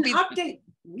 I didn't We'll update.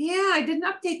 Yeah, I didn't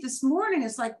update this morning.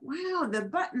 It's like, wow, the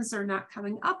buttons are not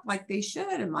coming up like they should.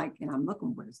 And I'm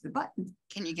looking, where's the button?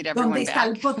 Can you get everyone ¿Dónde back? está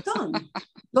el botón?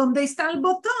 ¿Dónde está el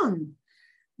botón?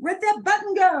 Where'd that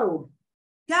button go?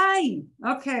 Guy.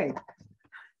 Okay.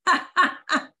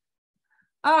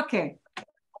 Okay.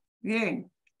 Bien.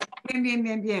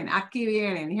 Bien. Aquí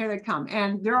vienen. Here they come.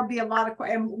 And there'll be a lot of,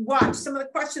 and watch some of the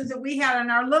questions that we had in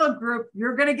our little group.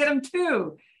 You're going to get them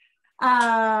too.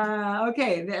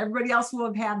 Okay. Everybody else will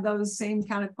have had those same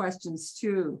kind of questions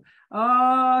too.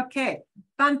 Okay.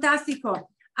 Fantástico.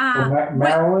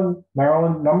 Marilyn,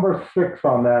 number 6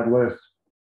 on that list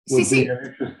would be an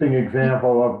interesting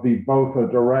example of both a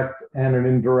direct and an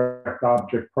indirect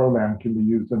object pronoun can be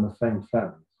used in the same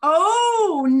sentence.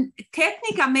 Oh,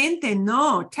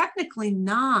 technically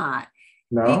not.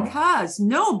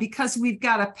 No? Because we've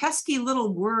got a pesky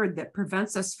little word that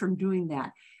prevents us from doing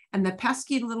that. And the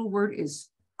pesky little word is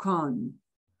con.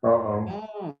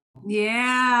 Uh-oh.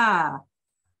 Yeah.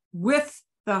 With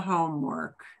the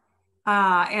homework.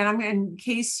 And I'm in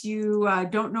case you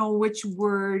don't know which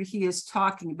word he is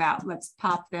talking about, let's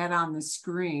pop that on the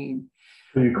screen.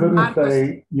 So you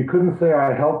couldn't say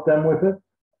I helped them with it?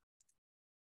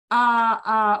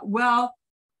 Well,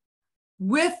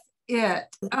 with it.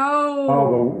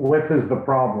 Oh, the with is the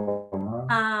problem.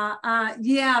 Huh?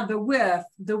 Yeah, the with,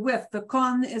 the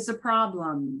con is a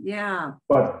problem. Yeah.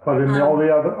 But in all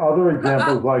the other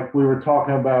examples, like we were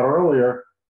talking about earlier,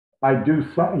 I do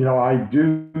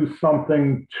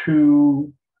something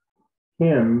to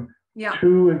him Yeah.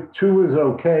 Two is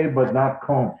okay, but not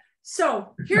con.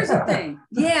 So here's the thing.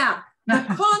 Yeah.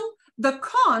 The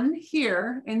con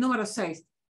here in número 6,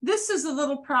 this is a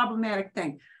little problematic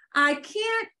thing. I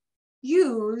can't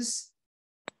use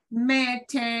me,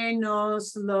 te,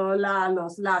 nos, lo, la,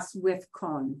 los, las with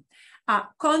con.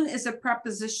 Con is a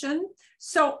preposition.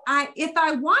 So if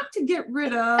I want to get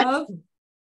rid of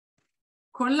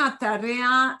con la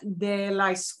tarea de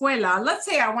la escuela, let's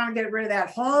say I want to get rid of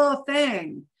that whole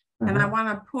thing, and I want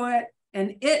to put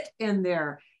an it in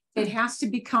there, it has to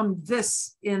become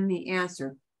this in the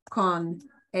answer, con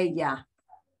ella.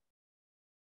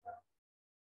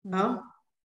 Oh.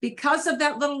 Because of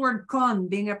that little word con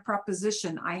being a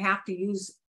preposition, I have to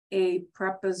use a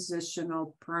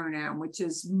prepositional pronoun, which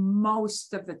is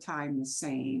most of the time the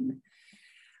same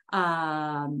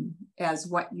as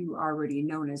what you already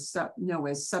know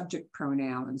as subject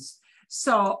pronouns.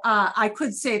 So I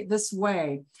could say it this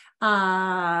way.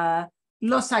 Los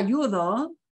ayudo.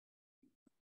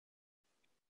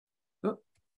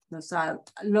 Los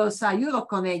ayudo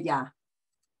con ella.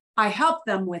 I help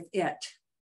them with it.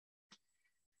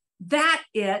 That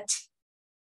it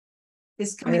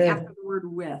is coming after the word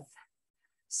with.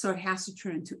 So it has to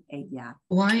turn into ella.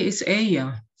 Why is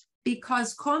ella?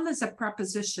 Because con is a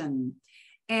preposition.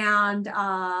 And,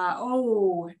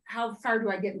 how far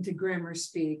do I get into grammar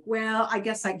speak? Well, I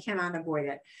guess I cannot avoid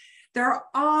it. There are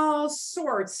all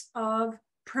sorts of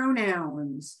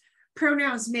pronouns.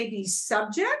 Pronouns may be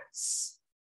subjects.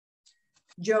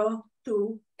 Yo,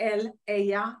 tú, él,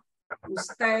 ella,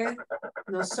 usted,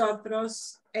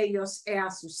 nosotros, ellos,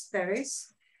 ellas,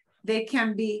 ustedes. They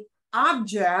can be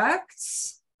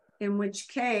objects, in which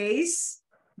case,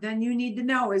 then you need to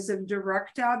know, is it a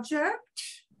direct object?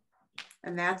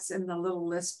 And that's in the little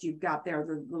list you've got there,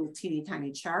 the little teeny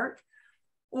tiny chart.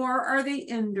 Or are they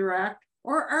indirect?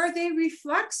 Or are they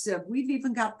reflexive? We've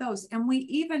even got those. And we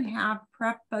even have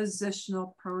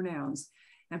prepositional pronouns.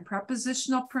 And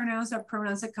prepositional pronouns are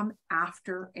pronouns that come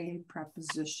after a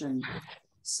preposition.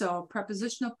 So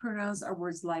prepositional pronouns are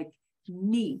words like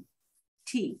me,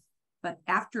 ti. But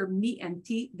after me and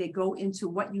ti, they go into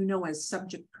what you know as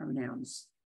subject pronouns.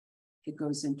 It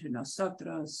goes into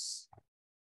nosotros,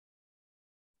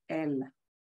 él,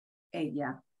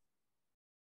 ella,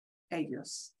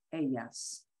 ellos,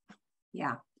 ellas.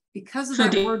 Yeah, because of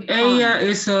that word. Ella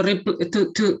is to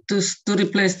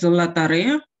replace the la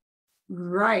tarea.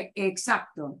 Right,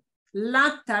 exacto.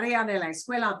 La tarea de la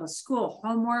escuela, the school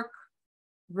homework.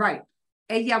 Right.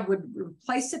 Ella would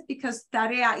replace it because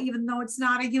tarea, even though it's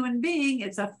not a human being,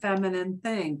 it's a feminine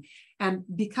thing. And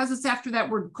because it's after that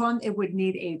word con, it would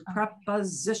need a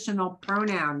prepositional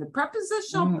pronoun. The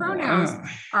prepositional pronouns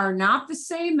are not the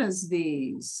same as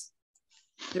these.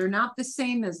 They're not the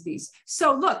same as these.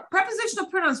 So look, prepositional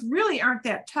pronouns really aren't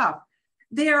that tough.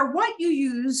 They are what you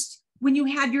used when you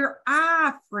had your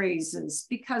a phrases,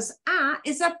 because a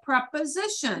is a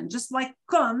preposition, just like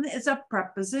con is a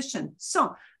preposition.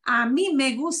 So a mí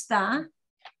me gusta,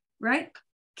 right?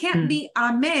 Can't be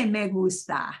a me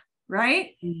gusta,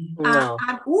 right? No.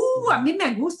 A mí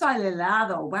me gusta el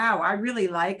helado. Wow, I really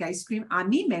like ice cream. A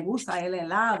mí me gusta el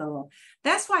helado.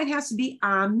 That's why it has to be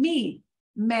a mí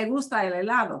me gusta el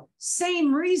helado.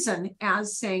 Same reason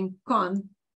as saying con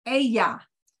ella.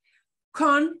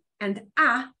 Con and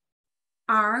a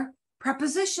are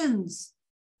prepositions.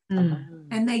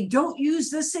 And they don't use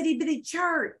this itty bitty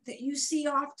chart that you see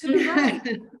off to the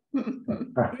right.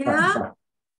 Yeah.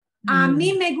 A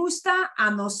mí me gusta,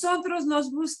 a nosotros nos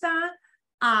gusta,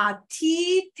 a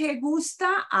ti te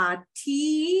gusta, a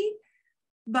ti,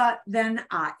 but then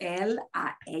a él,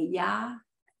 a ella.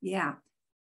 Yeah.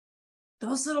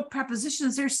 Those little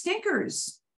prepositions, they're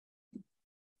stinkers.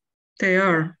 They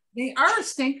are. They are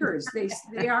stinkers.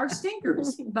 They are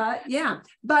stinkers. But yeah.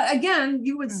 But again,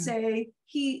 you would say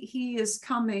he is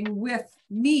coming with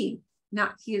me,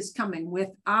 not he is coming with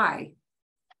I.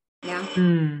 Yeah.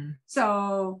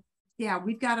 So yeah,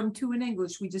 we've got them too in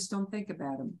English. We just don't think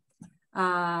about them.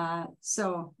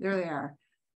 So there they are.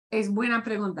 Es buena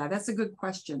pregunta. That's a good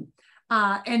question.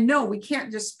 And no, we can't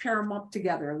just pair them up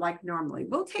together like normally.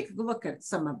 We'll take a look at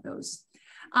some of those.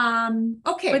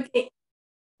 Okay.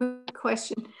 Good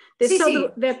question.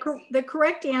 The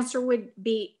correct answer would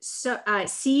be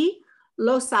sí,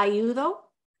 los ayudo.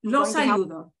 Los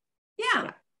ayudo.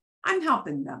 Yeah, I'm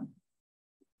helping them.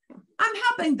 I'm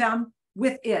helping them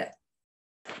with it.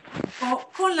 O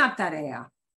con la tarea.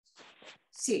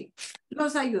 Sí,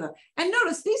 los ayudo. And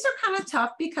notice these are kind of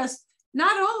tough because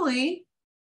not only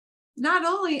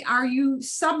are you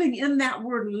subbing in that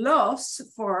word los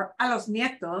for a los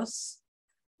nietos,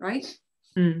 right?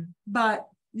 But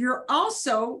you're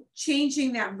also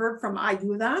changing that verb from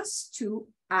ayudas to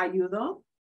ayudo,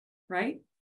 right?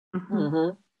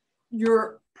 Mm-hmm.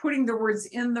 You're putting the words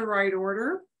in the right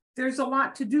order. There's a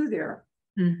lot to do there.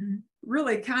 Mm-hmm.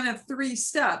 Really kind of 3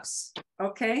 steps,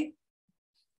 okay?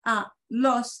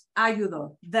 Los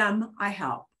ayudo, them I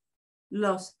help.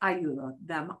 Los ayudo,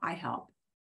 them I help.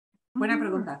 Buena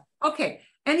pregunta. Okay,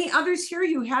 any others here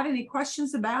you had any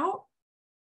questions about?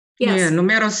 Yes. Yeah,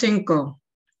 número 5.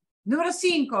 Número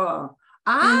 5.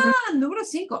 Número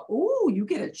 5. Oh, you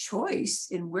get a choice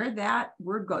in where that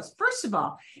word goes. First of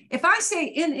all, if I say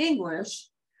in English,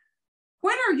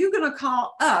 when are you going to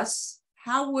call us?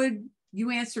 How would you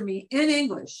answer me in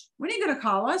English? When are you going to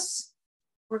call us?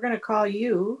 We're going to call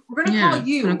you. We're going to call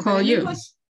you. Gonna call you.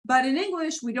 But in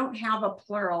English, we don't have a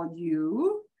plural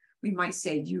you. We might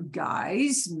say you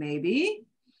guys, maybe.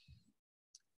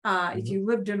 If you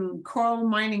lived in coal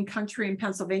mining country in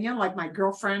Pennsylvania, like my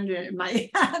girlfriend and my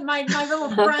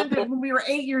little friend when we were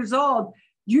 8 years old,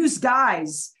 use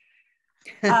guys.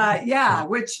 Yeah,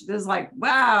 which is like,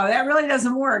 wow, that really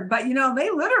doesn't work. But you know, they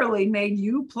literally made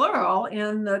you plural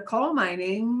in the coal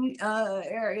mining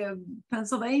area of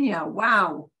Pennsylvania.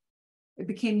 Wow, it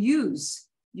became use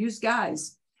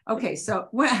guys. Okay, so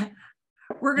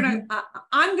we're gonna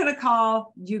I'm gonna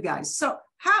call you guys. So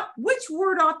which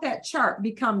word off that chart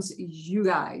becomes you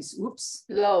guys? Whoops.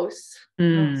 Los.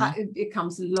 It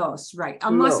becomes los, right?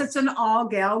 Unless Los. it's an all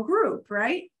gal group,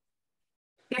 right?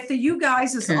 If the you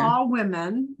guys is all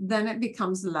women, then it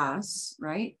becomes las,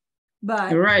 right?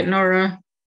 But You're right, Nora.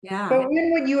 yeah. But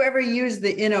when would you ever use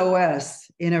the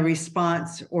NOS in a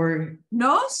response or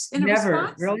Nos in a never?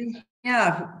 response? Really?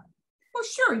 Yeah. Well,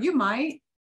 sure, you might.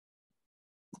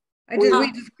 We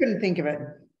just couldn't think of it.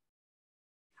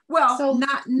 Well, So-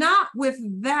 not with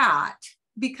that,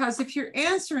 because if you're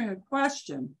answering a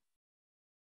question,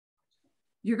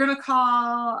 you're going to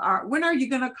call, when are you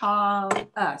going to call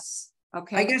us?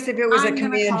 Okay. I guess if it was I'm a gonna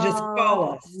command, just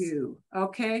call us. you.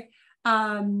 Okay.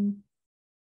 Levarnos.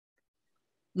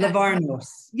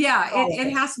 Yeah, Call it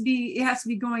us. has to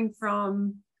be going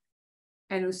from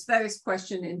an ustedes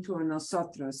question into a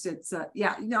nosotros. It's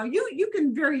yeah, you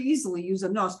can very easily use a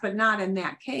nos, but not in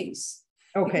that case.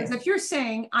 Okay. Because if you're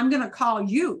saying, I'm going to call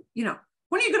you, when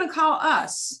are you going to call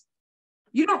us?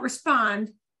 You don't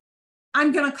respond,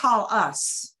 I'm going to call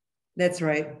us. That's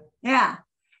right. Yeah.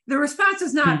 The response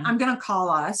is not, I'm going to call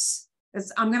us.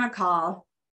 It's, I'm going to call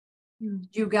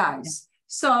you guys.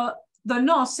 So the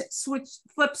nos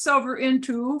flips over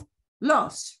into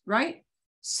los, right?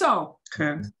 So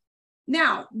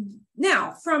now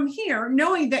from here,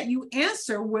 knowing that you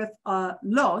answer with a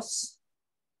los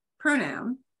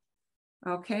pronoun,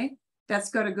 okay,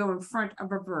 that's going to go in front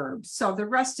of a verb. So the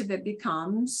rest of it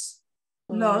becomes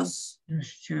los. Voy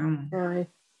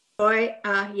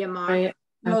a llamar.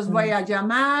 Los voy a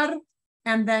llamar,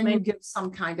 and then you give some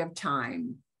kind of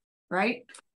time, right?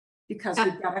 Because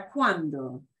we've got a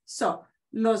cuando. So,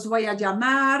 los voy a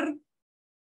llamar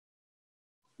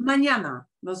mañana.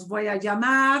 Los voy a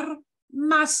llamar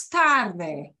más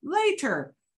tarde,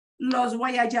 later. Los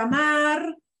voy a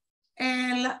llamar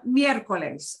el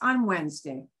miércoles, on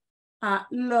Wednesday.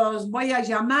 Los voy a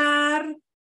llamar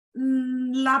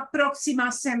la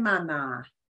próxima semana,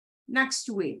 next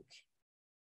week.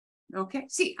 Okay,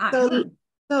 see, so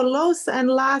los and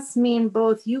las mean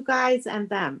both you guys and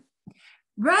them.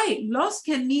 Right, los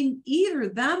can mean either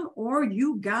them or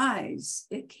you guys.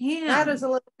 It can. That is a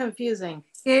little confusing.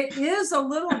 It is a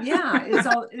little, yeah.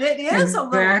 It is a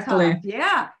little tough.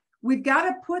 Yeah, we've got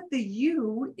to put the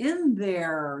you in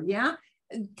there. Yeah,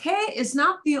 te is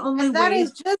not the only way. That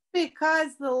is just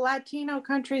because the Latino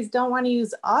countries don't want to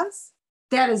use us.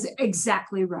 That is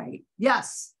exactly right.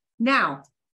 Yes. Now.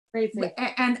 Crazy.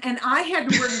 And I had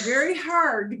to work very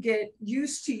hard to get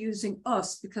used to using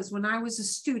us, because when I was a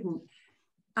student,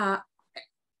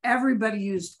 everybody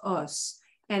used us.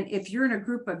 And if you're in a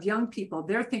group of young people,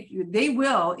 they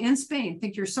will in Spain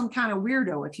think you're some kind of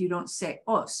weirdo if you don't say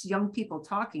us, young people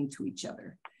talking to each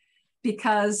other.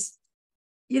 Because,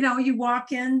 you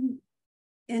walk into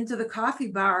the coffee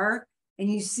bar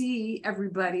and you see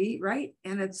everybody, right?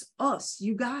 And it's us,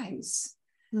 you guys.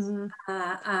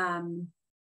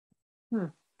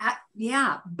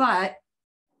 Yeah, but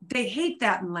they hate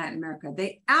that in Latin America.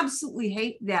 They absolutely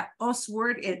hate that us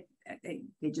word. They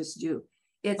just do.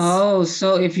 It's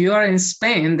so if you are in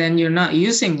Spain, then you're not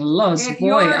using los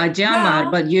voy a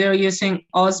llamar, but you're using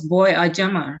os voy a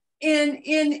llamar.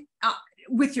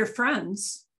 With your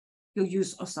friends, you'll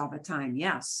use os all the time.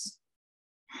 Yes,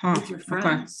 with your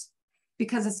friends,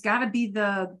 because it's got to be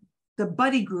the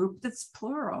buddy group that's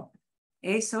plural.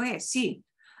 Eso es, sí.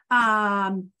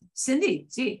 Cindy,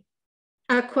 sí.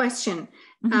 A question.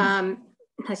 I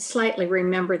slightly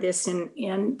remember this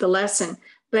in the lesson,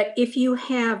 but if you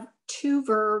have two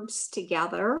verbs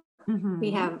together,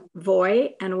 we have voy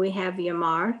and we have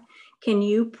llamar. Can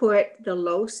you put the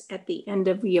los at the end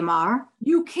of llamar?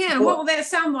 You can. What will that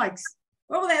sound like?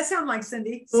 What will that sound like,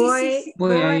 Cindy? Voy,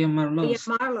 Voy a llamarlos.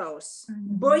 llamarlos.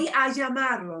 Voy a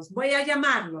llamarlos. Voy a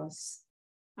llamarlos.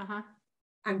 Uh-huh.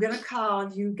 I'm going to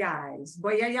call you guys.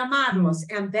 Voy a llamarlos.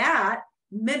 And that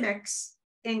mimics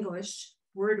English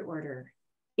word order.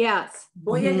 Yes.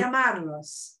 Voy a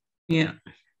llamarlos. Yeah.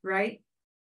 Right?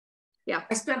 Yeah.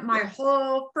 I spent my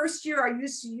whole first year, I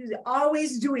used to use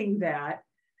always doing that.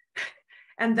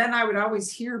 And then I would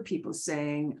always hear people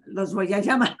saying, los voy a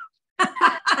llamar.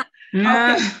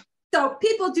 Okay. So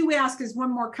people do ask, is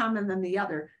one more common than the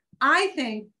other? I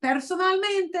think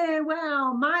personalmente,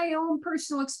 well, my own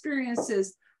personal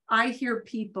experiences, I hear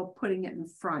people putting it in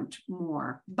front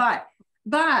more. But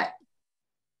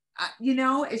you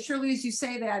know, as surely as you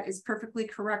say that, it's perfectly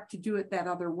correct to do it that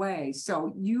other way.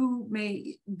 So you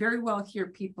may very well hear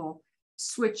people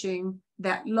switching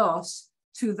that los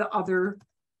to the other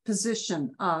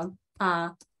position of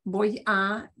voy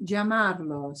a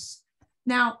llamarlos.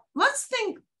 Now, let's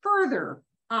think further.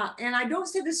 And I don't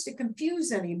say this to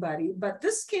confuse anybody, but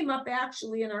this came up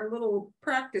actually in our little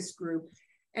practice group,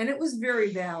 and it was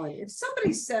very valid. If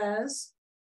somebody says,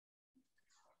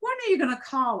 when are you going to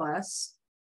call us?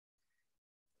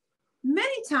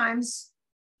 Many times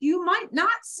you might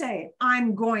not say,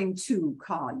 I'm going to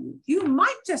call you. You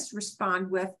might just respond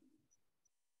with,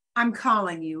 I'm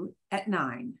calling you at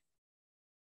 9,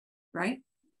 right?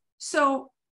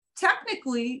 So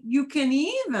technically you can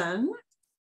even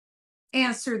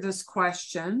answer this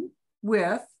question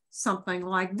with something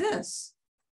like this.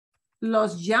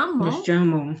 Los llamo. Los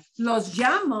llamo. Los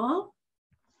llamo,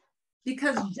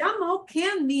 because llamo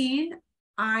can mean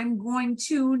I'm going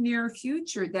to near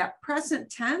future. That present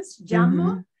tense,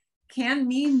 llamo, can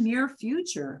mean near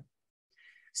future.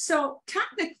 So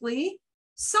technically,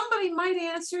 somebody might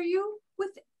answer you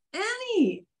with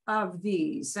any of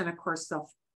these. And of course,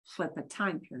 they'll flip a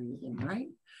time period in, right?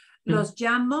 Los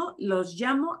llamo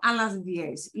a las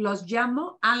 10. Los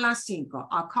llamo a las 5.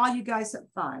 I'll call you guys at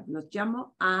 5. Los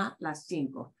llamo a las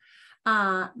 5.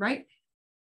 Right?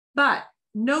 But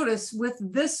notice with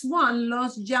this one,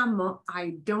 los llamo,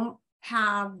 I don't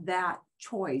have that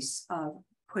choice of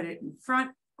put it in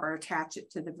front or attach it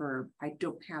to the verb. I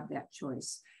don't have that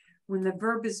choice. When the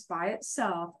verb is by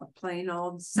itself, a plain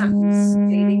old sentence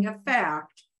stating a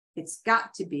fact, it's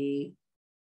got to be,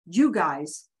 you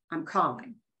guys, I'm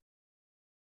calling.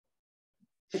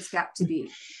 It's got to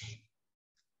be.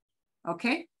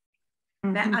 Okay?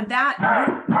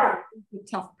 That is the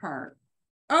tough part.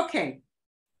 Okay.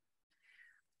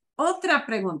 Otra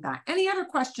pregunta. Any other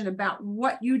question about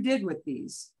what you did with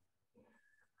these?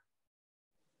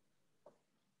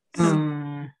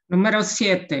 Número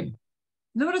 7.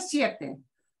 Número 7.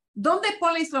 ¿Dónde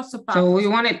pones los zapatos? So we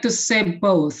wanted to say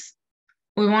both.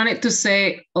 We wanted to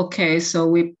say, okay, so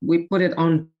we put it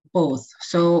on both.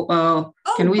 So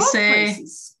can we say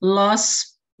places.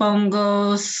 Los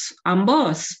pongos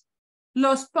ambos?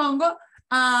 Los pongo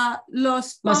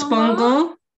ambos.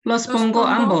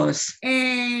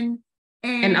 En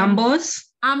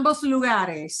ambos? Ambos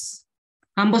lugares.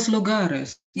 Ambos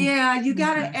lugares. Yeah, you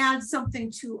got to add something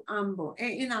to ambos.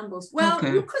 In ambos. Well,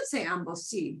 okay. You could say ambos,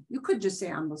 sí. You could just say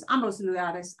ambos. Ambos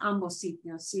lugares, ambos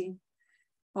sitios, sí.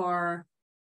 Or,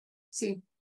 sí.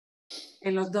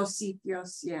 En los dos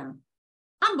sitios, yeah.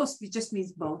 Ambos just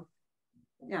means both.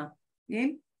 Yeah. Yeah?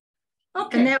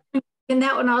 Okay. And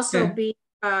that would also be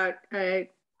a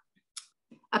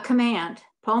command.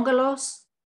 Póngalos.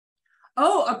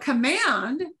 Oh, a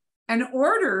command, an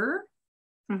order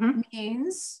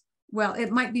means, well, it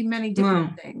might be many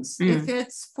different things. If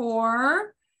it's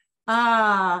for,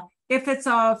 if it's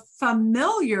a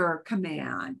familiar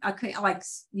command, like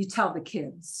you tell the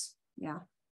kids, you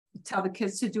tell the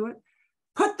kids to do it,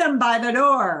 put them by the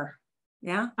door,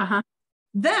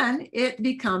 then it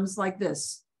becomes like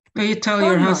this. Or you tell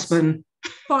your husband.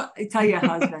 Tell your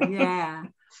husband, yeah.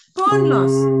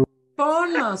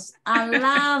 Ponlos al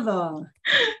lado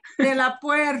de la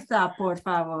puerta, por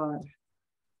favor.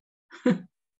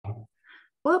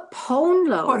 What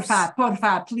ponlos?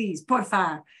 Porfa, please,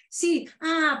 porfa. See,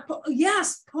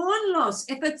 yes, ponlos.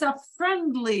 If it's a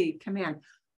friendly command,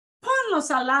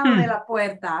 ponlos al lado de la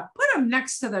puerta. Put them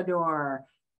next to the door.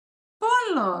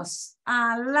 Ponlos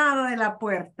al lado de la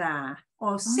puerta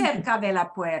o cerca de la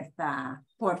puerta,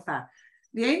 porfa.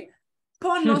 Bien?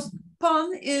 Ponlos.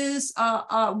 Pon is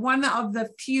one of the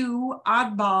few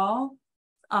oddball,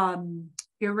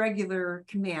 irregular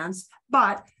commands,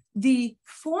 but The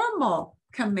formal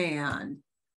command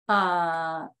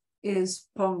is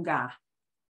ponga.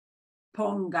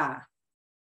 Ponga.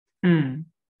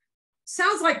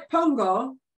 Sounds like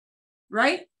pongo,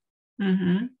 right?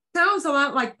 Sounds a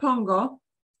lot like pongo.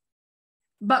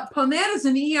 But poner is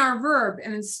an ER verb,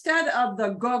 and instead of the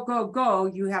go, go, go,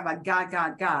 you have a ga,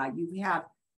 ga, ga. You have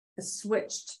a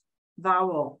switched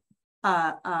vowel.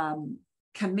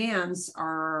 Commands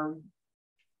are,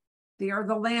 they are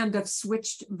the land of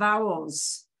switched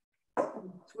vowels.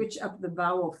 Switch up the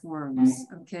vowel forms,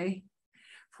 okay,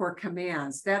 for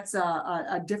commands. That's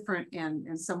a different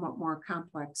and somewhat more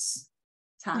complex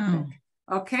topic.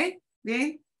 Okay,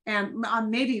 and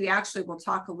maybe we actually will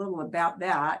talk a little about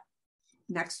that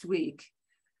next week.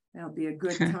 That'll be a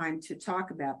good time to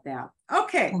talk about that.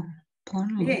 Okay.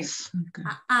 Ponlos.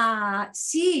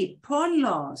 Sí,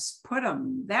 ponlos, put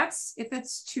them. That's if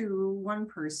it's to one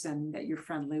person that you're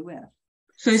friendly with.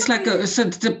 So it's like so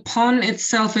the pon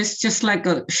itself is just like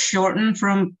a shortened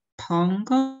from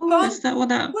pongo? Is that what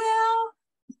that? Well,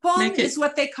 pon is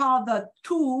what they call the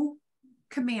tu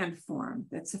command form.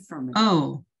 That's affirmative.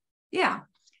 Oh. Yeah.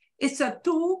 It's a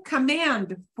tu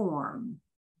command form.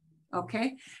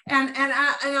 Okay, and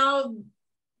I'll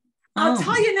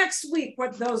tell you next week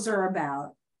what those are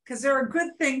about, because they're a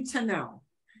good thing to know.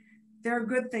 They're a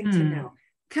good thing to know.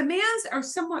 Commands are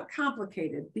somewhat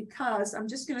complicated because I'm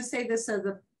just going to say this as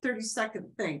a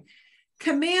 30-second thing.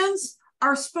 Commands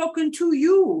are spoken to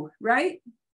you, right?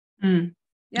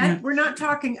 Yeah, we're not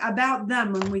talking about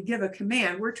them when we give a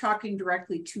command. We're talking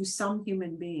directly to some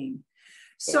human being.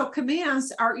 So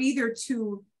commands are either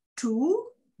to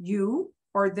you,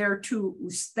 or they're to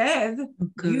usted,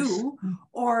 you,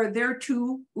 or they're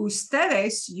to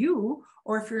ustedes, you,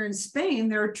 or if you're in Spain,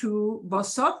 they're to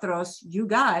vosotros, you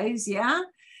guys, yeah?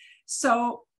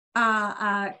 So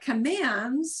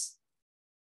commands,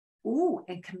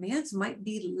 and commands might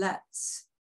be let's.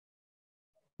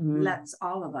 Let's,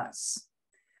 all of us.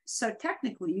 So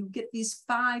technically you get these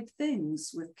 5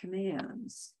 things with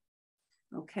commands,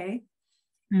 okay?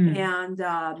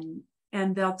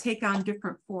 And they'll take on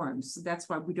different forms. So that's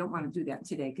why we don't want to do that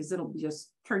today, because it'll just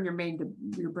turn your brain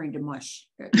to mush.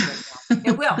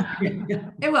 It will.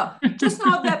 It will. Just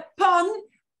know that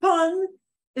pon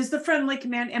is the friendly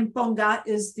command and ponga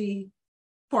is the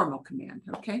formal command.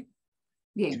 Okay.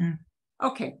 Bien.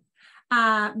 Okay.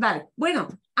 Vale. Bueno,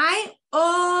 hay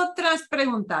otras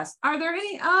preguntas. Are there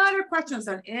any other questions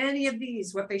on any of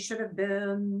these? What they should have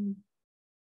been?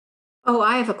 Oh,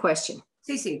 I have a question.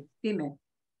 Sí, dime.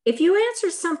 If you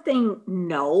answer something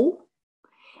no,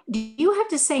 do you have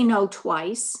to say no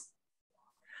twice?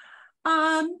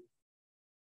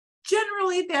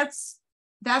 Generally, that's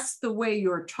the way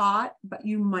you're taught, but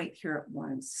you might hear it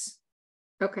once.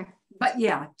 Okay. But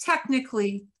yeah,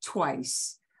 technically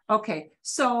twice. Okay,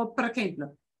 so, por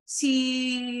ejemplo,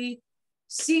 si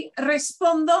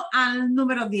respondo al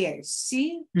número 10,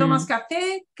 ¿sí? Tomas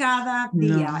café cada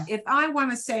día. No. If I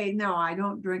want to say, no, I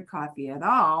don't drink coffee at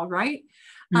all, right?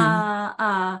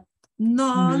 No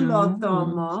lo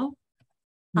tomo.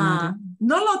 No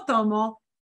lo tomo.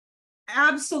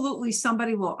 Absolutely,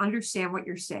 somebody will understand what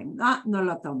you're saying. No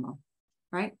lo tomo,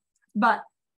 right? But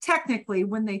technically,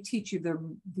 when they teach you the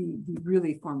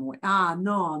really formal way,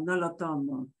 no lo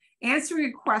tomo. Answering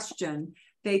a question,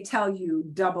 they tell you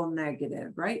double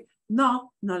negative, right?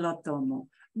 No lo tomo.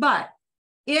 But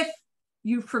if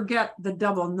you forget the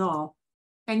double no,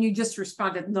 and you just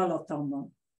responded, no lo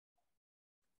tomo.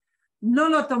 No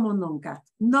lo tomo nunca.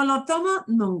 No lo tomo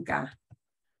nunca.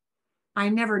 I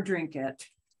never drink it.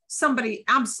 Somebody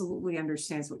absolutely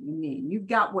understands what you mean. You've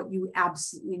got what you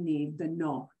absolutely need, the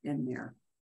no in there.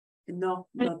 No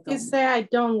lo tomo. You say I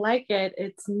don't like it,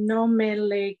 it's no me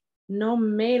le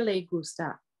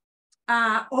gusta.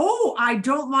 I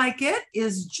don't like it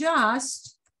is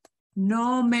just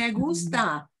no me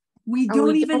gusta. We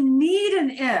don't even need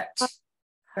an it.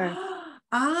 Okay.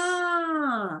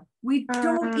 We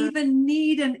don't even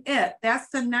need an it. That's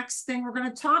the next thing we're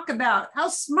going to talk about. How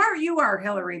smart you are,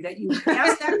 Hillary, that you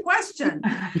asked that question.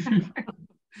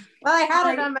 Well, I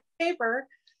had it on my paper.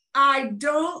 I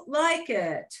don't like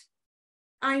it.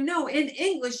 I know in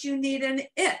English you need an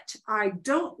it. I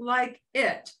don't like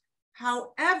it.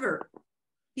 However,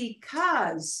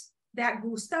 because that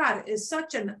gustar is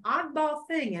such an oddball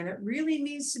thing and it really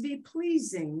means to be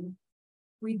pleasing,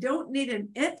 we don't need an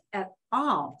it at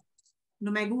all.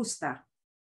 No me gusta.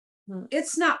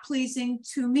 It's not pleasing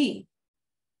to me.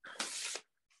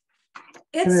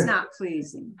 It's not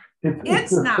pleasing.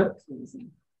 It's not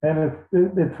pleasing. And it's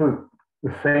the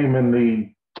same in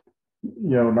the,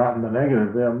 not in the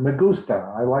negative. Me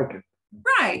gusta. I like it.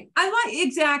 Right.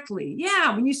 exactly.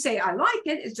 Yeah, when you say I like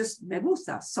it, it's just me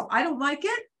gusta. So I don't like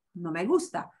it, no me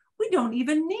gusta. We don't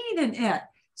even need an it.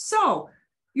 So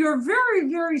your very,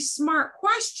 very smart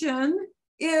question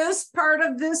is part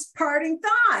of this parting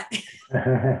thought.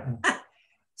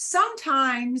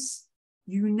 Sometimes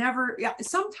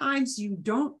sometimes you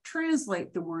don't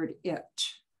translate the word it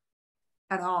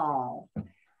at all.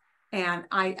 And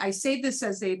I say this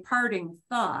as a parting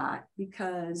thought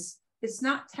because it's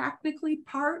not technically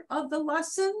part of the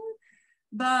lesson,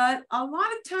 but a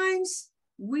lot of times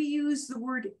we use the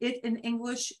word it in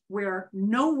English where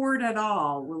no word at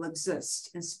all will exist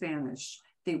in Spanish.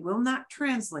 They will not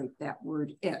translate that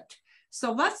word it.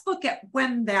 So let's look at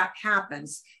when that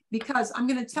happens, because I'm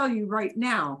going to tell you right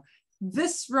now,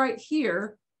 this right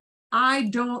here, I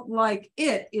don't like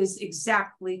it, is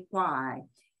exactly why.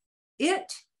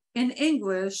 It in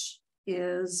English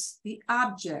is the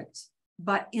object,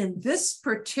 but in this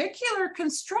particular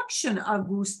construction of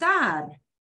gustar,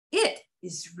 it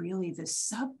is really the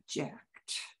subject,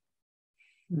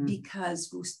 because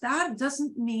gustar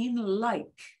doesn't mean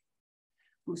like.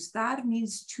 Gustar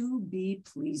means to be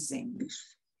pleasing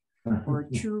or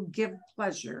to give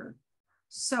pleasure.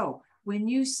 So when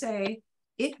you say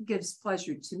it gives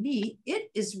pleasure to me,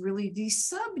 it is really the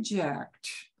subject.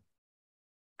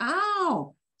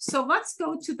 Oh, so let's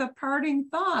go to the parting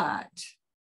thought.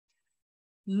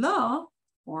 Lo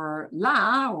or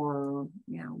la, or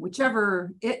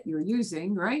whichever it you're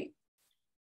using, right?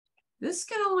 This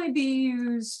can only be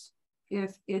used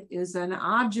if it is an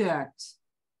object.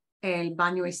 El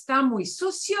baño está muy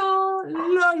sucio,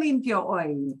 lo limpio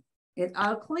hoy. It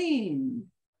all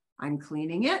clean. I'm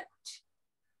cleaning it.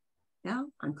 Yeah,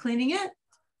 I'm cleaning it.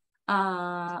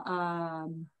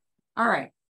 All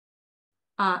right.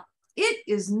 It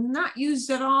is not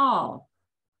used at all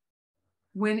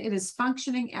when it is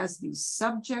functioning as the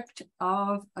subject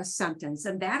of a sentence.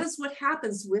 And that is what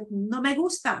happens with no me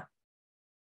gusta.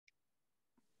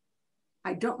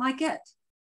 I don't like it.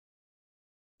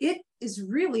 It is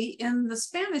really, in the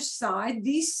Spanish side,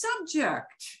 the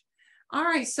subject. All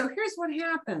right, so here's what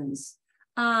happens.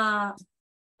 A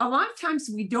lot of times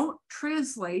we don't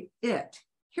translate it.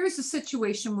 Here's a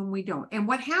situation when we don't. And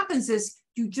what happens is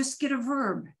you just get a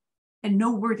verb and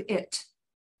no word it.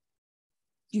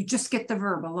 You just get the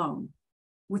verb alone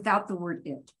without the word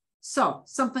it. So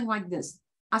something like this.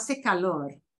 Hace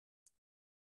calor.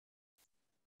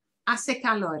 Hace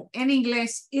calor. In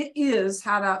English, it is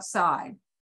hot outside.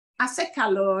 Hace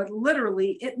calor,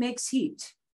 literally, it makes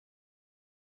heat.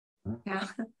 Yeah.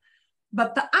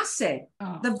 But the hace,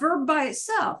 the verb by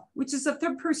itself, which is a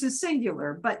third person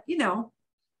singular, but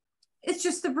it's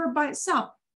just the verb by itself.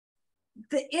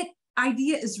 The it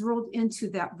idea is rolled into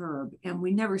that verb, and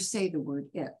we never say the word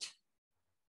it.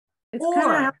 It's kind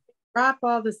of how they drop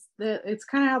all this. It's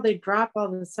kind of how they drop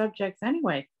all the subjects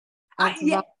anyway.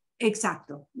 Yeah,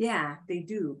 exactly. Yeah, they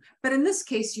do. But in this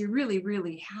case, you really,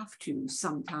 really have to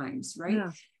sometimes, right?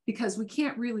 Yeah. Because we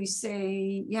can't really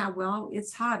say, yeah, well,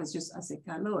 it's hot. It's just hace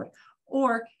calor.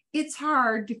 Or it's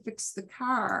hard to fix the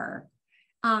car.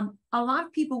 A lot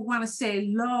of people want to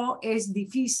say lo es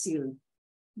difícil.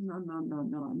 No.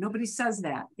 Nobody says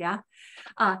that. Yeah.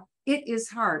 It is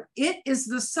hard. It is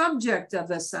the subject of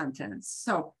the sentence.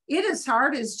 So it is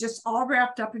hard is just all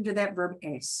wrapped up into that verb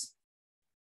es.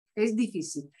 Es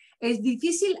difícil. Es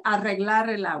difícil arreglar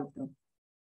el auto.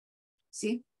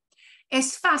 ¿Sí?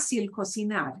 Es fácil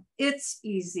cocinar. It's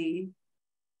easy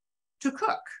to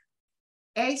cook.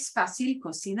 Es fácil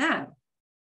cocinar.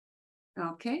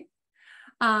 Okay.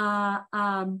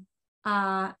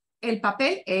 El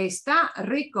papel está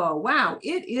rico. Wow,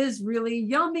 it is really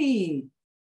yummy.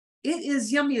 It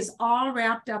is yummy is all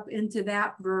wrapped up into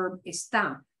that verb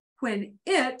está. When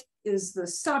it is the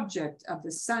subject of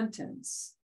the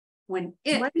sentence. When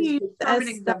it is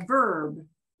determining the verb.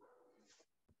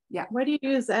 Yeah. What do you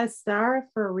use estar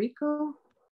for rico?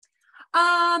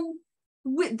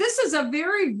 This is a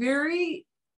very, very,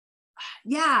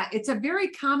 it's a very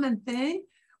common thing.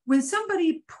 When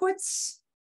somebody puts,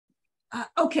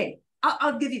 okay,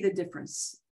 I'll give you the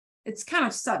difference. It's kind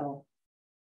of subtle,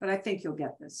 but I think you'll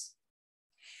get this.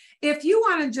 If you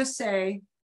want to just say,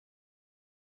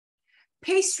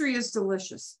 pastry is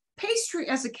delicious. Pastry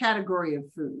as a category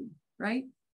of food, right?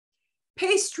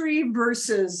 Pastry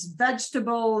versus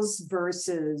vegetables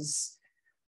versus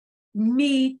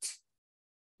meat,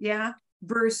 yeah,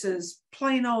 versus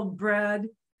plain old bread.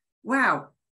 Wow,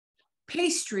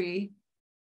 pastry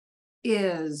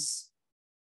is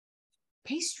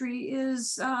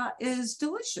delicious.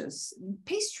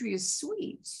 Pastry is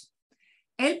sweet.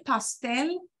 El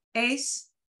pastel es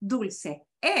dulce.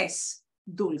 Es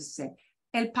dulce.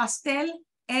 El pastel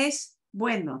es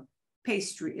bueno,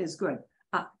 pastry is good.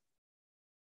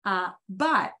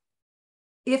 But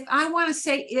if I want to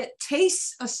say it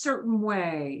tastes a certain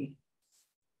way,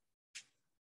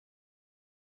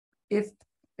 if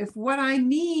what I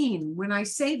mean when I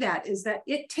say that is that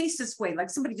it tastes this way, like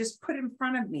somebody just put it in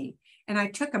front of me and I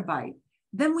took a bite,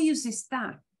 then we use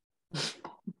está.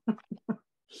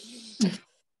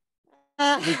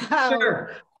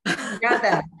 Sure. Got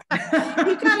that.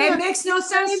 It makes no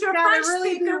sense to a French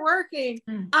really speaker. Working.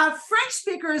 A French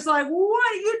speaker is like,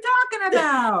 what are you talking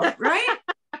about? Right?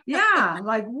 Yeah,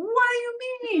 like, what do you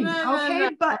mean? Okay,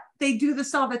 but they do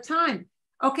this all the time.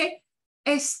 Okay,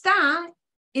 está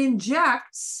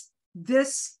injects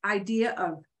this idea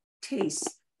of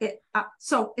taste.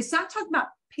 So it's not talking about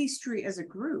pastry as a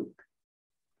group.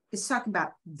 It's talking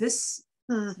about this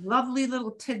lovely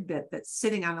little tidbit that's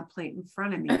sitting on a plate in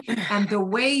front of me, and the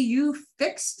way you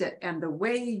fixed it and the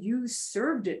way you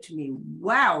served it to me.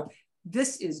 Wow,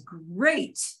 this is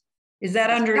great. Is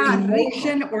that under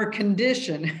emotion or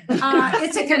condition?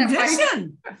 It's a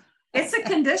condition. It's a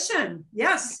condition.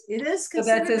 Yes, it is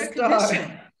considered a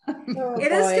condition.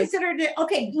 It is considered.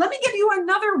 Okay, let me give you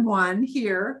another one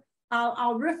here.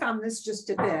 I'll riff on this just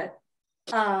a bit.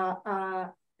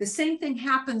 The same thing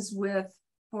happens with,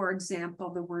 for example,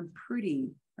 the word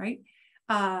pretty, right?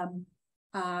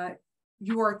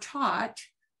 You are taught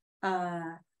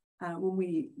when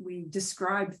we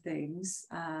describe things,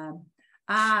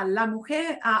 la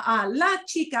mujer, la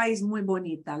chica es muy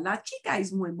bonita. La chica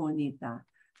es muy bonita.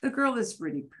 The girl is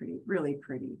really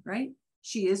pretty, right?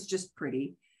 She is just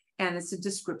pretty. And it's a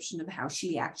description of how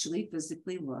she actually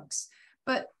physically looks.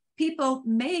 But people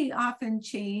may often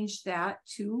change that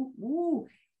to, ooh,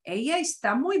 ella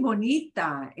está muy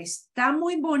bonita. Está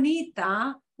muy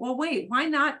bonita. Well, wait, why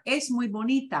not es muy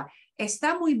bonita?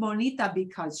 Está muy bonita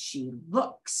because she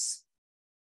looks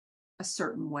a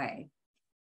certain way.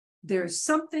 There's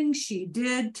something she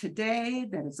did today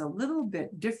that is a little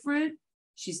bit different.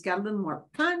 She's got a little more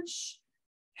punch.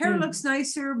 Hair looks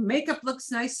nicer. Makeup looks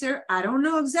nicer. I don't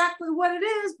know exactly what it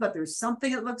is, but there's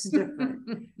something that looks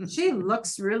different. She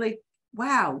looks really,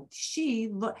 wow.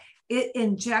 It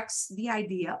injects the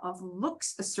idea of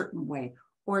looks a certain way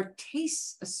or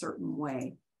tastes a certain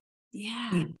way.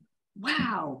 Yeah.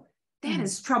 Wow. That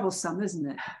is troublesome,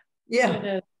 isn't it?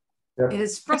 Yeah. It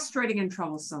is frustrating and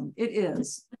troublesome. It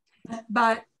is.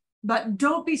 But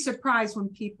don't be surprised when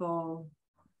people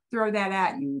throw that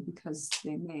at you, because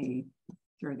they may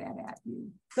throw that at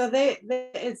you. So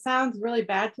it sounds really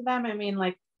bad to them. I mean,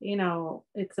 like, you know,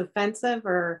 it's offensive,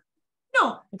 or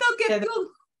no, they'll get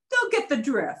the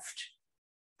drift.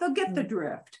 They'll get the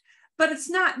drift. But it's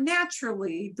not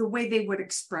naturally the way they would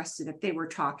express it if they were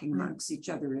talking amongst each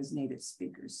other as native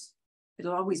speakers.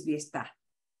 It'll always be está.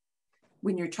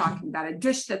 When you're talking about a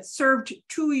dish that's served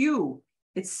to you,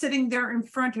 it's sitting there in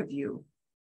front of you.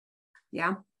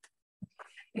 Yeah.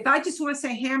 If I just want to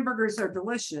say hamburgers are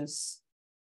delicious,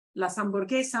 las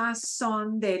hamburguesas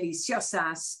son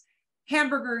deliciosas.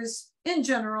 Hamburgers in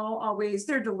general, always,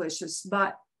 they're delicious,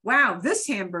 but wow, this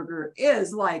hamburger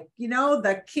is like, you know,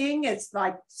 the king. It's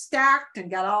like stacked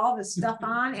and got all the stuff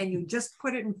on, and you just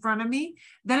put it in front of me,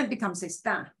 then it becomes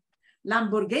está. La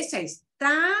hamburguesa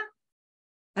está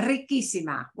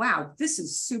riquísima. Wow, this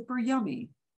is super yummy.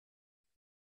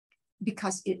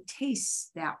 Because it tastes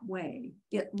that way.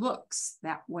 It looks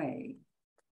that way.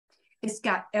 It's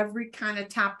got every kind of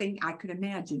topping I could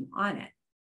imagine on it.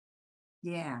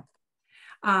 Yeah.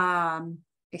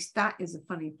 Está is a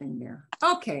funny thing there.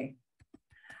 Okay.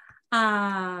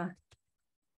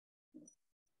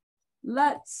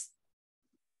 Let's.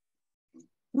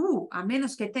 A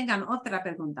menos que tengan otra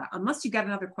pregunta. Unless you got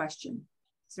another question.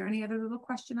 Is there any other little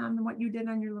question on what you did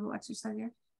on your little exercise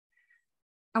here?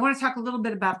 I want to talk a little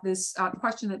bit about this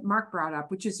question that Mark brought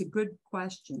up, which is a good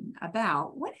question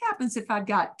about what happens if I've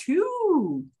got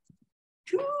two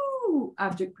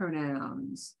object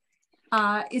pronouns.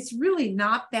 It's really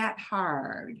not that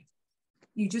hard.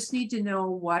 You just need to know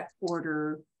what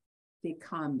order they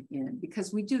come in,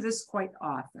 because we do this quite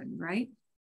often, right?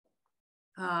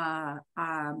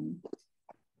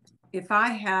 If I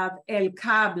have el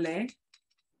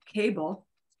cable,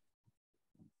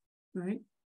 right?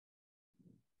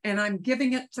 And I'm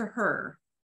giving it to her.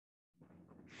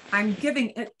 I'm giving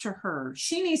it to her.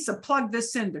 She needs to plug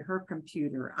this into her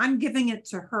computer. I'm giving it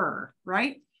to her,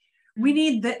 right? We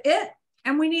need the it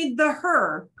and we need the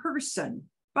her, person,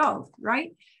 both,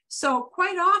 right? So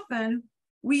quite often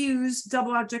we use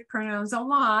double object pronouns a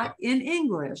lot in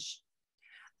English.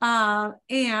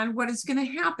 And what is going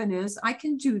to happen is I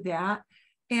can do that.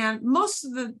 And most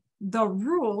of the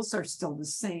rules are still the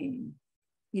same.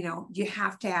 you know, you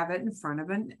have to have it in front of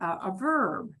a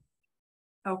verb.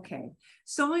 Okay,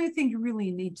 so the only thing you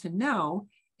really need to know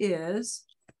is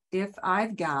if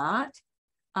I've got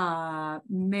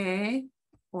me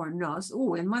or nos.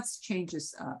 Oh, and let's change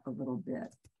this up a little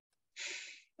bit.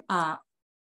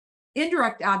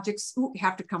 Indirect objects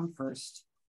have to come first.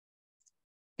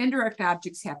 Indirect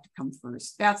objects have to come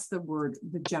first. That's the word,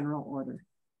 the general order.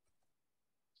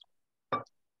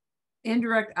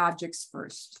 Indirect objects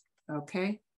first,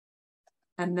 okay?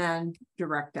 And then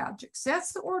direct objects.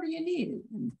 That's the order you need.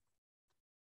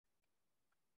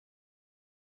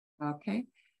 Okay,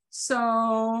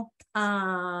 so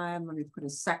let me put a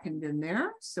second in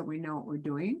there so we know what we're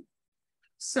doing.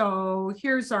 So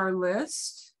here's our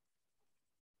list.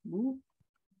 Ooh.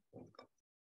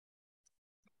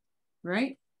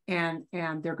 Right? And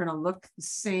they're going to look the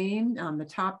same on the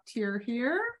top tier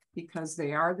here because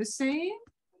they are the same.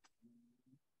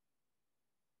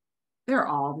 They're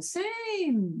all the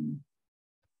same.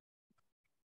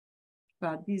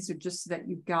 But these are just that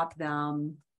you've got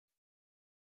them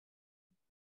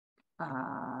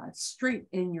straight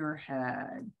in your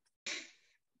head.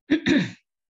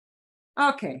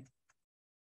 Okay.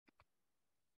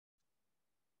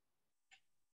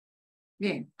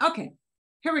 Yeah. Okay.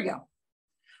 Here we go.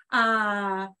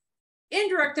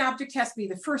 Indirect object has to be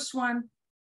the first one.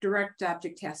 Direct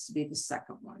object has to be the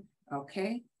second one.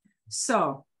 Okay.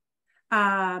 So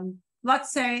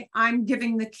let's say I'm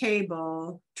giving the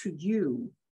cable to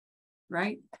you,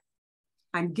 right?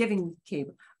 I'm giving the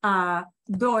cable.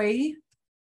 Doy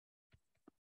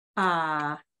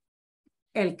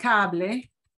el cable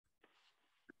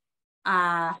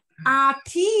a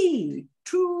ti,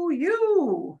 to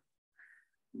you.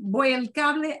 Doy el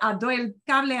cable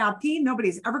a ti.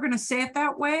 Nobody's ever going to say it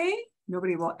that way.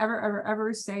 Nobody will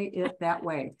ever say it that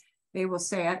way. They will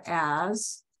say it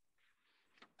as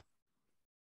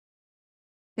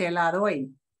te la doy.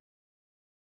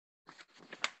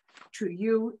 To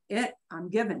you, it, I'm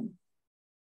given.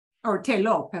 Or te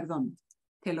lo, perdón.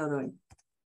 Te lo doy.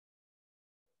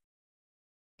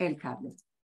 El cable.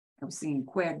 I was thinking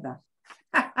cuerda.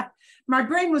 My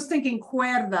brain was thinking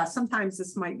cuerda. Sometimes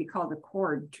this might be called a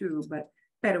cord too,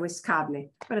 pero es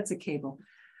cable, but it's a cable.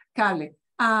 Cable.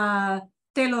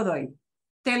 Te lo doy.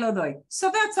 Te lo doy. So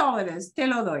that's all it is. Te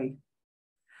lo doy.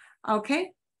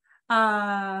 Okay.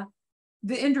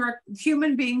 The indirect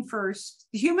human being first.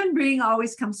 The human being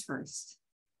always comes first,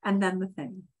 and then the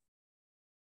thing,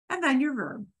 and then your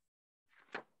verb.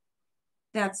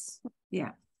 That's,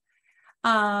 yeah.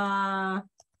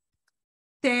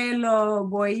 Te lo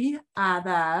voy a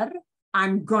dar.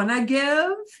 I'm gonna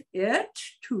give it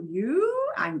to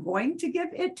you. I'm going to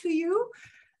give it to you.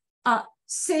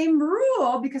 Same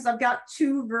rule, because I've got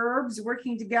two verbs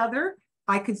working together.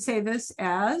 I could say this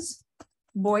as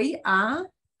voy a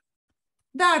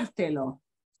dártelo.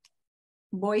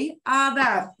 Voy a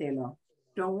dártelo.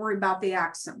 Don't worry about the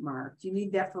accent mark. You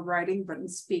need that for writing, but in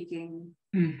speaking,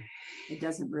 it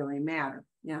doesn't really matter.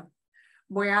 Yeah.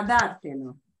 Voy a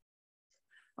dártelo.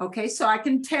 Okay, so I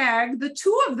can tag the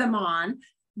two of them on,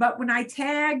 but when I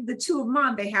tag the two of them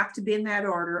on, they have to be in that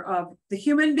order of the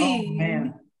human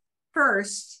being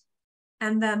first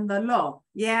and then the lo.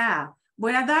 Yeah.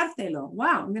 Voy a dártelo.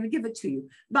 Wow, I'm going to give it to you.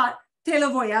 But te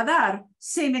lo voy a dar,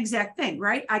 same exact thing,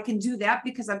 right? I can do that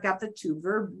because I've got the two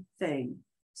verb thing.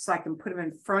 So I can put them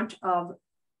in front of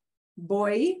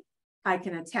voy. I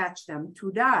can attach them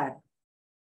to dar.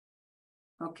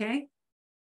 Okay.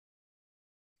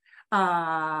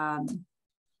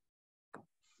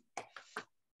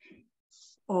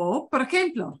 O, por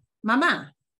ejemplo,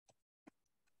 mamá.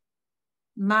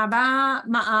 Mamá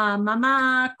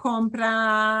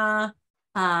compra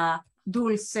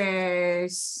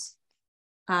dulces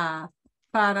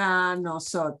para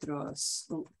nosotros.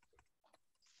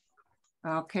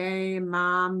 Okay,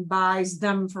 mom buys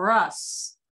them for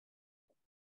us.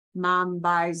 Mom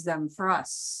buys them for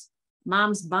us.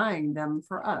 Mom's buying them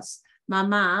for us.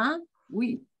 Mamá,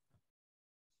 oui.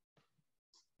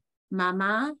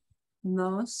 Mamá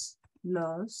nos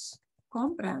los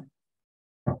compra.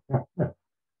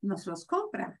 Nos los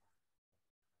compra.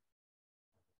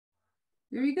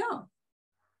 There you go.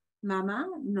 Mamá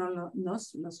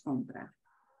nos los compra.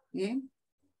 Okay?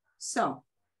 So,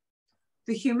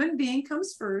 the human being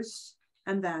comes first,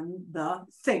 and then the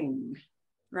thing,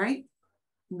 right?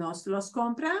 Nos los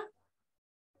compra.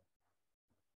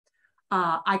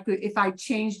 I could, if I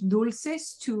change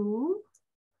dulces to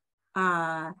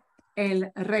el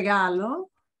regalo,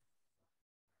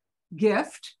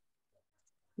 gift,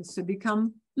 this would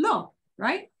become lo,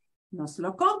 right? Nos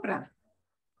lo compra.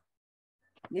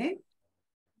 Yeah.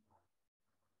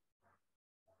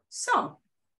 So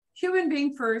Human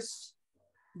being first,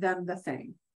 then the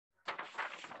thing.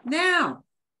 Now,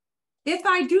 if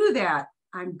I do that,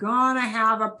 I'm gonna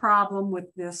have a problem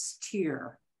with this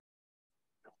tier.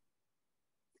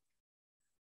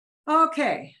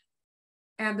 Okay,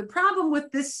 and the problem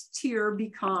with this tier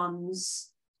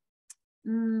becomes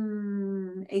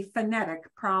a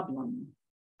phonetic problem.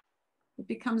 It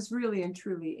becomes really and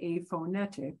truly a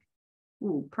phonetic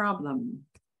problem.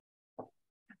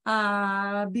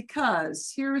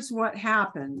 Because here's what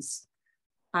happens.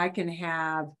 I can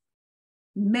have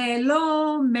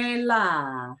melo,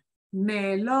 mela,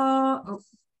 melo,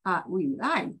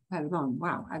 pardon,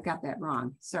 wow, I got that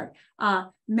wrong, sorry.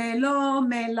 Melo,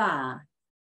 mela,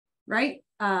 right?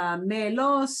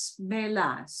 Melos,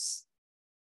 melas,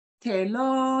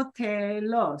 telo,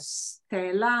 telos,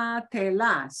 tela,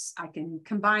 telas. I can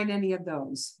combine any of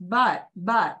those, but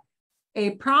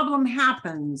a problem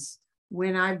happens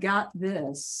when I've got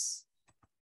this.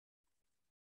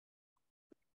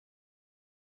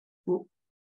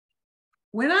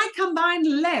 When I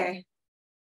combine le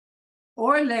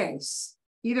or les,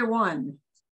 either one.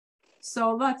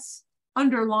 So let's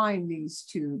underline these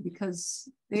two because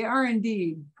they are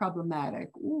indeed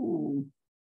problematic. Ooh,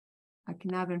 I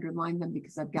cannot underline them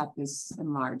because I've got this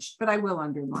enlarged, but I will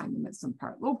underline them at some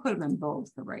part. We'll put them in bold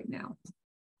for right now.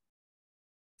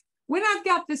 When I've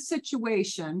got this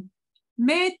situation,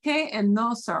 me, te, and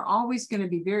nos are always going to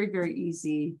be very, very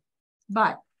easy.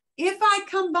 But if I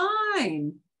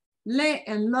combine le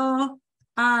and lo,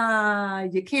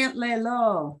 you can't le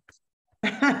lo.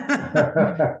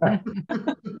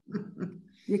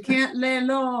 You can't le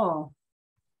lo.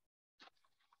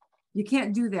 You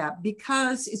can't do that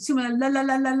because it's too much la la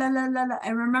la la la la la la.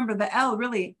 And remember the L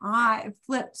really it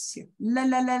flips. La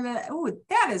la la la. Oh,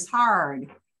 that is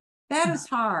hard. That is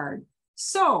hard.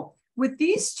 So with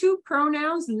these two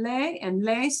pronouns, le and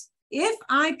les, if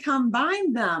I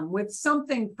combine them with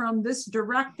something from this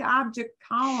direct object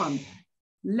column,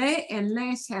 le and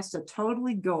les has to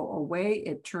totally go away.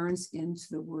 It turns into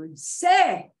the word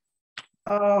se.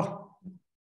 Oh.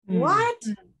 What?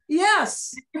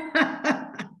 Yes.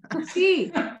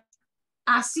 Sí.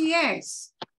 Así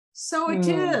es. So it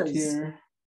is. Dear.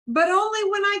 But only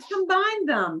when I combine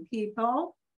them,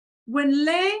 people. When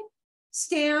le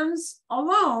stands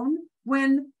alone,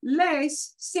 when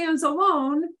les stands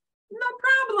alone, no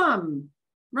problem,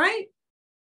 right?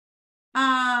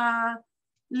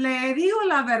 Le digo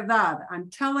la verdad. I'm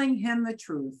telling him the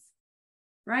truth,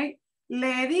 right?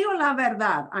 Le digo la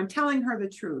verdad. I'm telling her the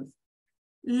truth.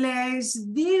 Les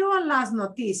digo las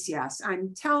noticias.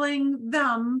 I'm telling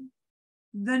them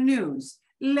the news.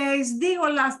 Les digo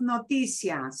las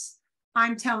noticias.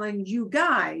 I'm telling you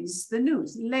guys the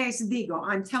news. Les digo,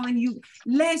 I'm telling you.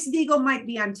 Les digo might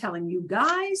be I'm telling you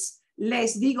guys.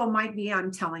 Les digo might be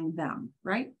I'm telling them,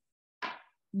 right?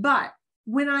 But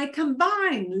when I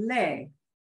combine le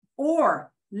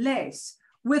or les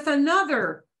with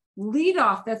another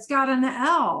leadoff that's got an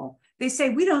L, they say,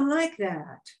 we don't like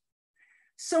that.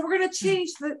 So we're going to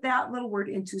change that little word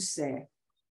into se.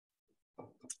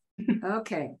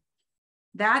 Okay.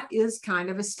 That is kind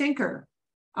of a stinker.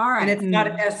 All right. And it's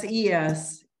not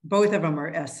SES. Both of them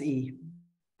are SE.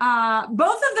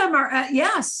 Both of them are,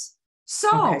 yes.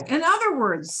 So okay. In other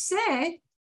words, se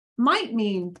might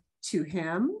mean to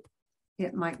him.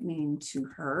 It might mean to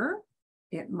her.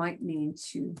 It might mean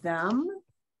to them.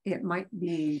 It might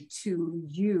be to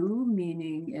you,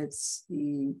 meaning it's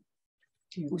the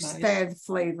usted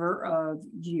flavor of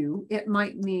you. It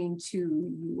might mean to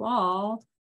you all,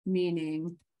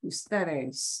 meaning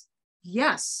ustedes.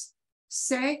 Yes,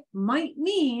 se might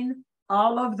mean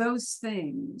all of those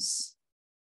things.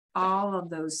 All of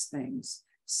those things.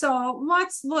 So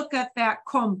let's look at that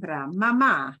compra.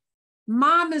 Mama.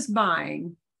 Mom is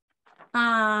buying.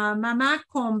 Mamá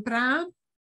compra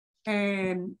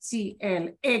el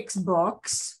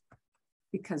Xbox,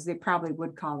 because they probably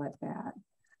would call it that.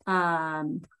 A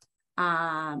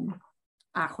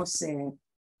Jose,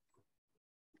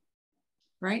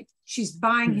 right? She's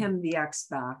buying him the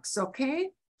Xbox,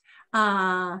 okay?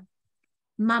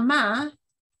 Mamá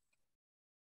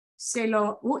se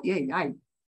lo, I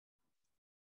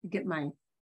get my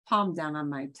palm down on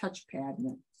my touchpad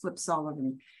and it flips all over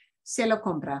me. Se lo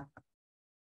compra.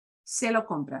 Se lo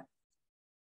compra.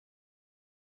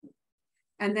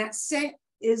 And that se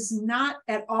is not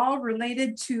at all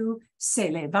related to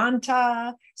se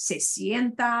levanta, se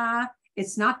sienta.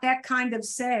 It's not that kind of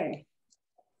se.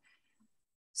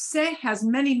 Se has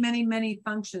many, many, many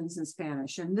functions in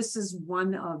Spanish, and this is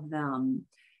one of them.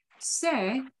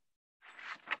 Se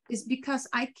is because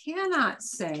I cannot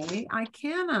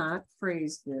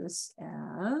phrase this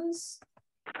as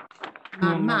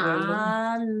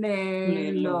Mamá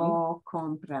le lo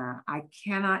compra. I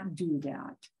cannot do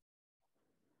that.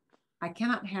 I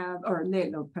cannot have, or le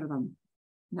lo, perdón,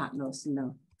 not los,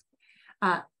 lo.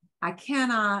 I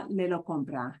cannot le lo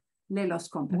compra. Le los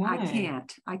compra. Why?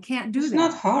 I can't do it's that.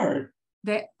 Not hard.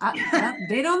 They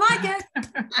don't like it.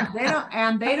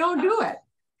 They don't do it.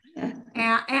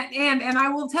 And I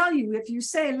will tell you, if you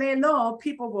say le lo,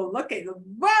 people will look at you.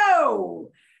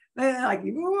 Whoa! They're like,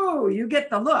 whoa, you get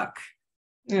the look.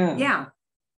 Yeah.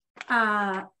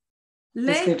 Yeah.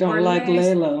 They don't like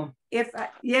Lelo.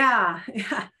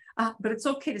 But it's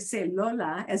okay to say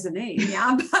Lola as a name,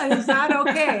 yeah, but it's not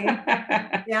okay.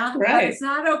 Yeah, right. But it's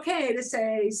not okay to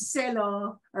say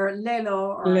Celo or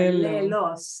Lelo or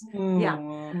Lelos.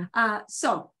 Yeah.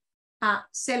 So,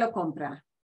 se lo compra.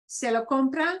 Se lo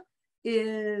compra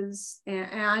is,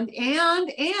 and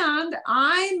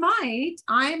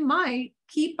I might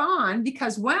keep on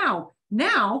because, wow,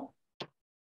 now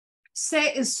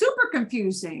say is super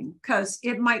confusing because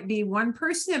it might be one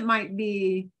person, it might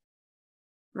be,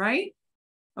 right?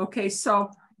 Okay, so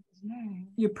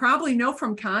you probably know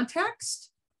from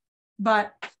context,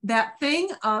 but that thing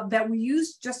that we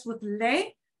use just with le,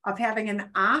 of having an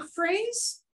a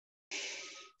phrase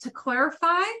to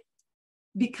clarify,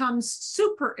 becomes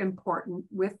super important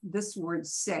with this word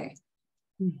se.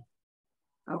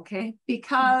 Okay,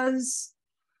 because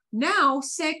now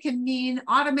se can mean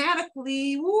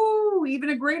automatically, woo, even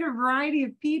a greater variety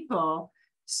of people.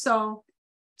 So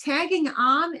tagging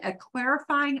on a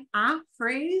clarifying a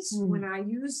phrase when I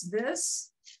use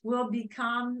this will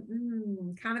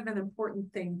become kind of an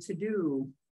important thing to do.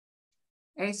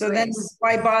 So then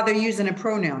why bother using a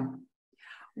pronoun?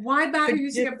 Why bother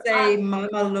using a say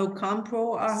mama lo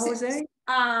compro a Jose?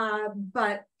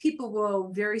 But people will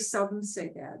very seldom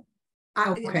say that.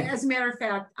 Okay. As a matter of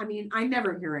fact, I mean, I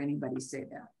never hear anybody say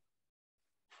that.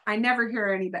 I never hear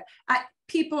anybody.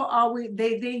 People always,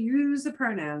 they use the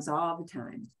pronouns all the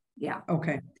time. Yeah.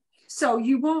 Okay. So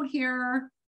you won't hear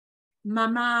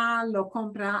Mama lo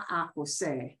compra a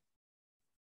Jose.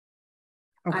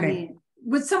 Okay. I mean,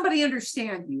 would somebody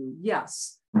understand you?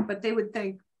 Yes. But they would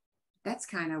think, that's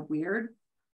kind of weird.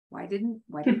 Why didn't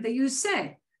they use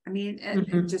say? I mean,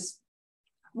 it just,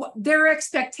 their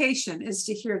expectation is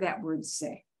to hear that word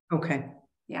say. Okay.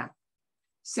 Yeah.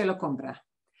 Se lo compra.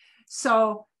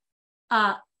 So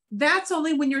that's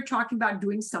only when you're talking about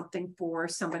doing something for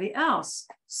somebody else.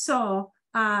 So,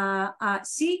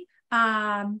 see,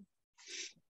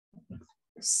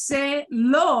 se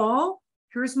lo,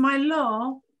 here's my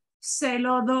lo, se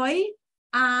lo doy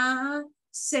a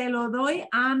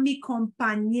mi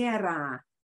compañera.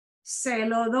 Se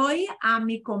lo doy a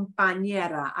mi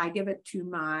compañera. I give it to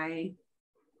my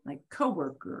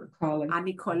coworker, a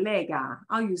mi colega.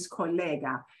 I'll use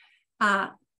colega.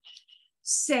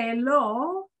 Se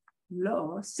lo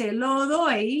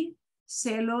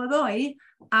doy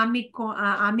a mi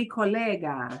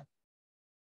colega.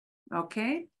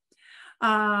 Okay.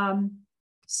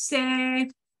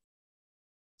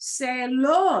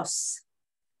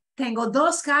 Tengo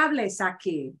dos cables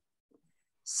aquí.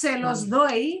 Se los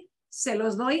doy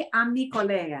a mi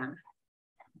colega.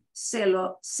 Se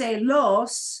los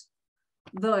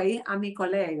doy a mi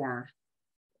colega.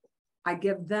 I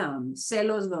give them. Se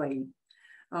los doy.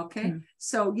 Okay.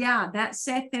 So yeah, that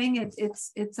se thing,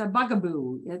 it's a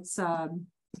bugaboo. It's kind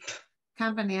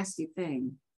of a nasty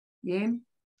thing. Yeah.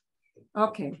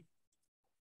 Okay.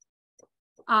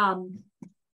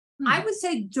 I would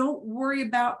say don't worry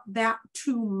about that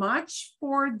too much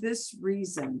for this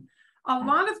reason. A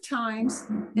lot of times,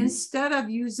 instead of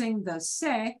using the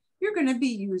se, you're going to be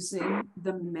using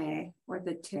the me or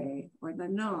the te or the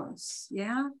nos.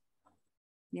 Yeah?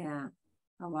 Yeah,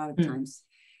 a lot of times.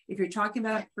 If you're talking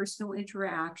about a personal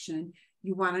interaction,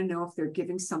 you want to know if they're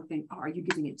giving something. Are you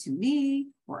giving it to me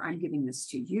or I'm giving this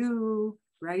to you,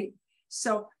 right?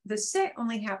 So the se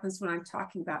only happens when I'm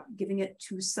talking about giving it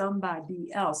to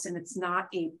somebody else, and it's not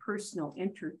a personal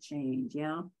interchange,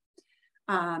 yeah?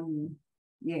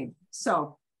 Yeah,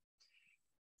 so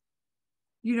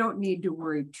you don't need to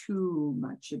worry too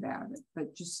much about it,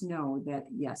 but just know that,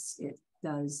 yes, it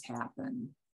does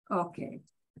happen. Okay.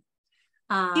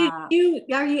 Are you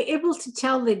able to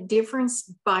tell the difference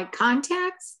by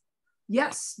context?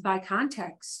 Yes, by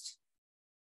context.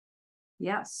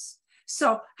 Yes.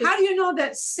 So how do you know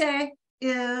that se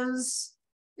is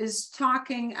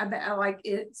talking about, like,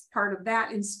 it's part of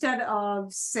that instead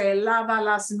of se lava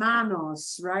las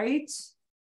manos, right?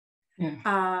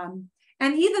 Yeah.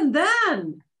 And even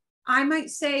then, I might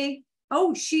say,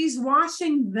 oh, she's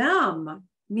washing them,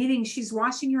 meaning she's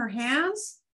washing her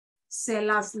hands. Se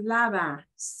las lava,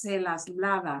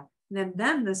 And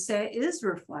then the se is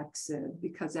reflexive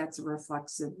because that's a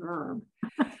reflexive verb.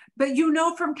 But you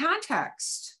know from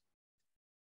context.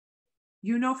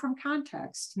 You know from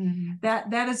context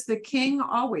that is the king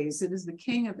always. It is the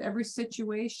king of every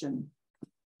situation.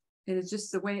 It is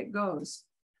just the way it goes.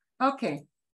 Okay,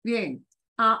 bien.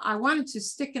 I wanted to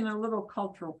stick in a little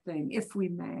cultural thing, if we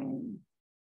may.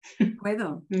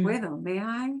 Puedo, may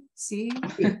I? See?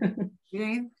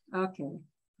 Bien? Okay.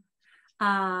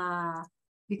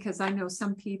 Because I know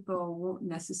some people won't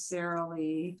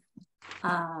necessarily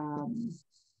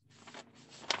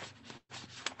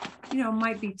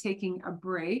might be taking a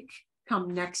break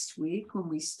come next week when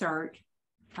we start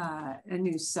a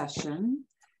new session.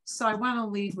 So I want to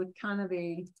lead with kind of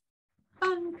a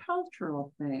fun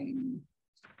cultural thing.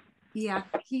 Y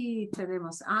aquí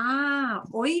tenemos,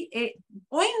 hoy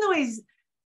no es,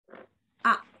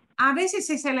 a veces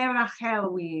se celebra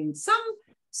Halloween. Some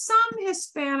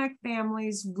Hispanic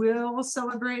families will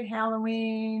celebrate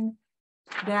Halloween.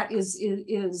 That is it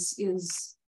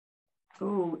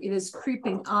is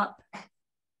creeping up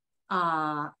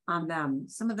on them.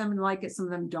 Some of them like it, some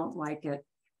of them don't like it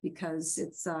because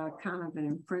it's kind of an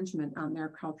infringement on their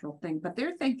cultural thing. But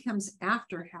their thing comes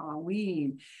after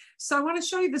Halloween. So I want to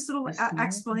show you this little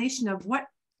explanation of what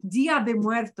Dia de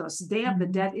Muertos, Day of the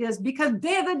Dead is, because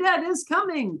Day of the Dead is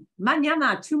coming.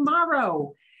 Mañana,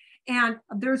 tomorrow. And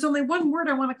there's only one word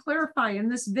I want to clarify in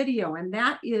this video, and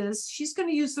that is she's going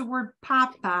to use the word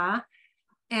papa,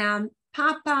 and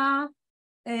papa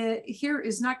here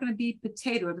is not going to be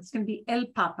potato, it's going to be el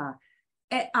papa.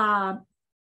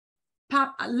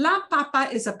 La papa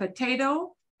is a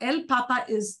potato, el papa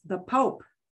is the pope.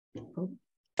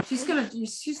 She's going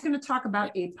to talk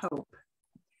about a pope.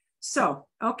 So,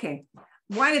 okay,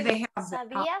 why do they have that?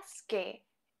 ¿Sabías que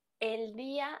el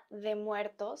Día de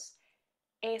Muertos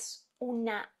es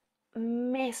una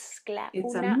mezcla,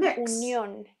 una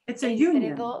unión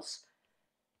entre dos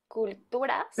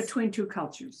culturas? Between two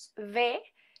cultures. Ve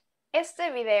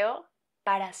este video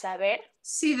para saber.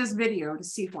 See this video to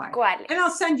see why. ¿Cuál? And I'll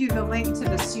send you the link to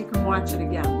this so you can watch it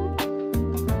again.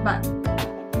 But.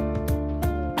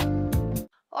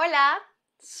 Hola,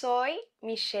 soy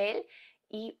Michelle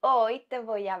y hoy te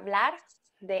voy a hablar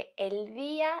de el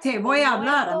Día de I'm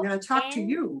going to talk to en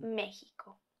you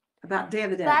México. about Day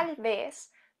of the Dead. Tal vez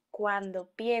cuando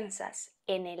piensas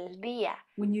en el Día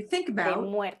when you think de about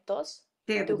Muertos,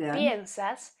 Day of the tú Dead,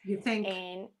 piensas you think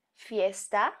en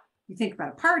fiesta, you think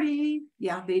about a party.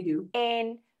 Yeah, they do.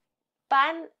 en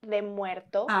pan de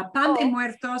muerto, Pan de o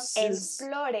muertos en is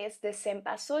flores de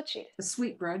cempasúchil. the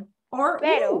sweet bread. Or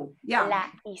Pero yeah, la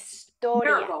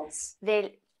historia miracles.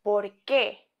 del por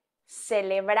qué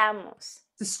celebramos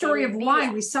The story of el why Día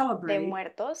we de celebrate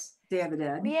Muertos Day of the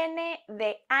Dead viene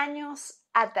de años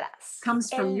atrás.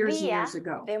 comes from El years and Día years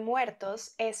ago. de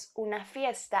Muertos es una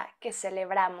fiesta que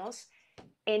celebramos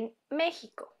en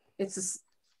México. It's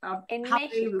a En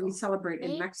holiday that México we celebrate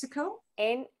in y Mexico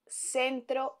en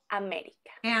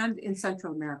Centroamérica. and in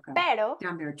Central America. Pero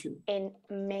Down there too. en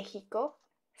México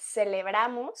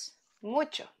celebramos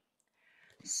mucho,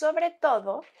 sobre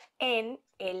todo en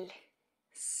el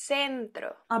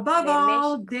centro Above de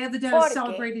all, México, Day of the Dead is porque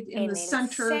celebrated in en the el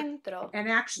center centro and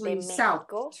actually de south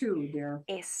México too there.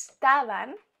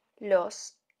 estaban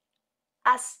los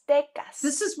aztecas.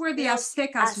 This is where the Los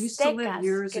Aztecas used to live aztecas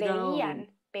years ago. creían,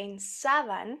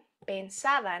 pensaban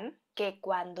que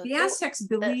cuando The tú Aztecs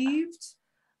believed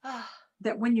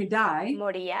that when you die,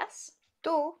 morías,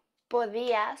 tú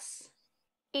podías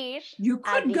ir you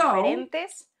a could go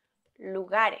diferentes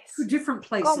lugares, to different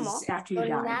como places after you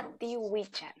died.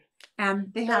 Tonatiuhüitzan.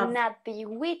 And they have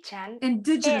Tonatiuhüitzan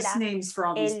indigenous era names for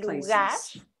all these el lugar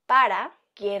places. para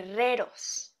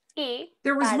guerreros y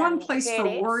There was para one place for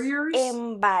mujeres warriors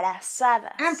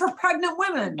embarazadas. and for pregnant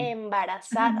women.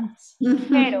 Embarazadas.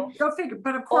 Pero Go figure.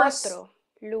 But of course, otro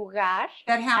lugar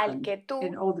that al happened que tú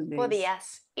in olden days.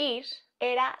 podías ir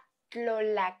era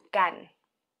Tlolacán.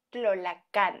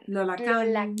 Tlolacán. Tlolacán.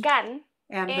 Tlolacán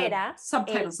And era the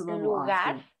subtitles el a little off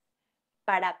lugar here.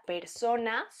 para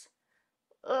personas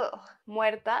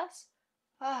muertas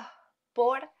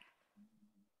por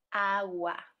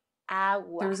agua.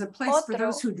 Agua. There was a place for Otro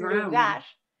those who drowned. lugar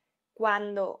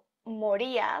cuando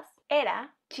morías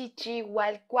era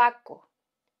Chichihualcuaco.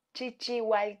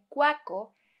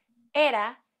 Chichihualcuaco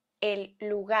era el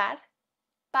lugar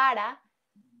para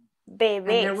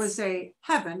bebés. And there was a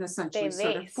heaven, essentially,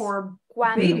 sort of, for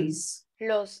Cuando babies,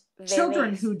 los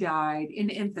children bebés who died in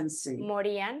infancy.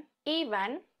 morían,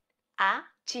 iban a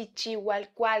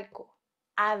Chichihualcualco.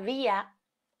 Había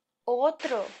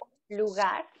otro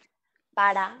lugar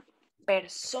para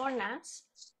personas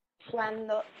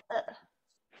cuando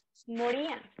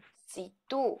morían. Si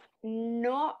tú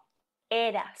no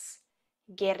eras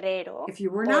guerrero, If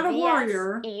you were not a podías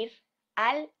warrior, ir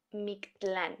al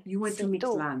Mictlán. you went Si to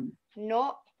tú Mictlán.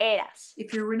 no eras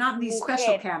If you were not in these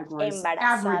special mujer categories,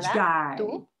 average embarazada, guy,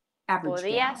 tú average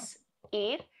gal, podías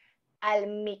ir al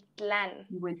Mictlán.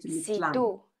 you went to Si Mictlán.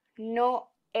 tú no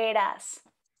eras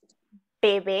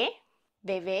bebé,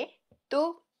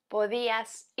 tú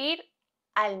podías ir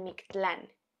al Mictlán.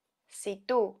 Si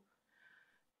tú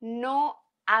no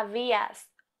habías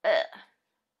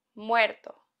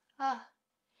muerto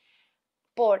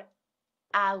por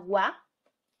agua,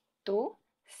 tú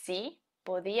sí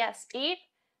podías ir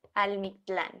al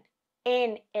Mictlán.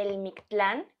 En el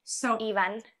Mictlán So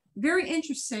iban. very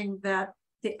interesting that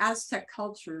the Aztec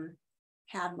culture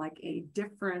had like a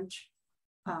different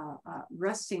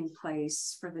resting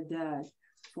place for the dead,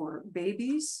 for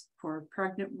babies, for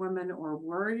pregnant women or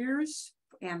warriors,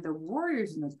 and the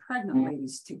warriors and the pregnant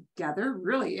ladies together,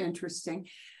 really interesting,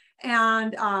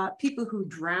 and people who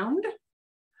drowned,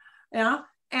 yeah,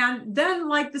 and then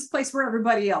like this place where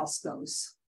everybody else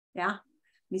goes, yeah,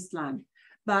 Mictlán.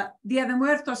 But Dia de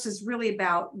Muertos is really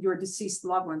about your deceased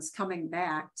loved ones coming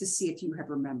back to see if you have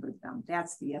remembered them.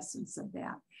 That's the essence of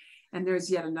that. And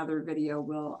there's yet another video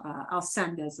I'll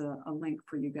send as a link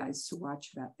for you guys to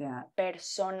watch about that.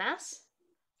 Personas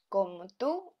como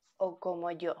tú o como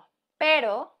yo.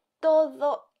 Pero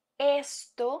todo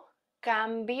esto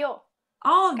cambió.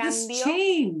 All of this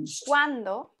changed.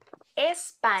 Cuando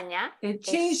España, It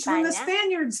changed when the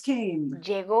Spaniards came.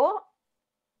 Llegó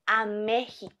a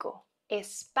México.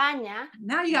 España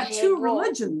now you got two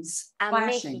religions a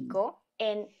clashing. México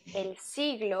en el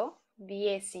siglo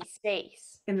XVI.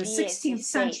 In the 16th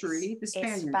century, the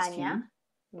Spaniards España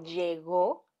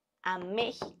llegó a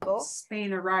México.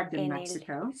 Spain arrived in en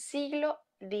Mexico el siglo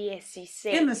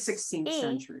XVI. in the 16th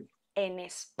century. En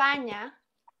España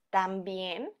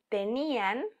también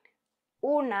tenían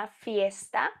una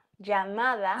fiesta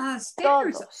llamada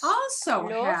Spaniards Todos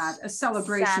also had a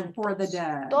celebration Santos. for the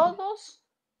dead.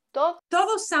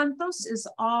 Todos Santos is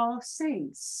all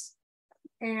saints.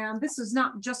 And this is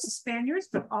not just the Spaniards,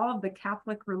 but all of the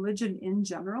Catholic religion in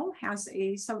general has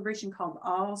a celebration called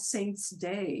All Saints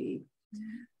Day.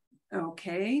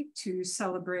 Okay, to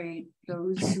celebrate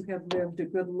those who have lived a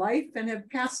good life and have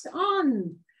passed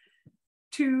on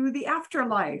to the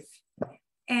afterlife.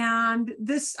 And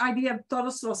this idea of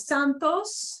Todos los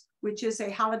Santos, which is a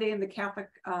holiday in the Catholic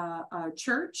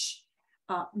Church,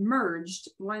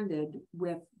 blended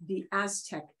with the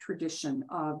Aztec tradition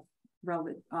of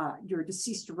your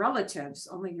deceased relatives,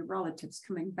 only your relatives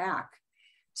coming back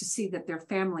to see that their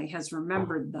family has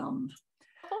remembered them.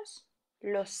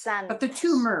 Los santos. But the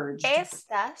two merged.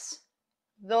 Estas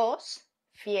dos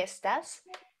fiestas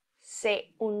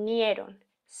se unieron,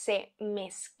 se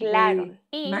mezclaron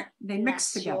they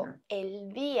mixed together.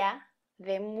 El Día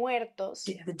de Muertos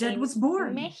the dead was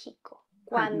born. México.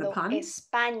 Cuando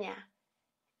España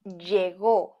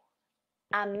llegó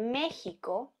a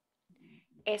México,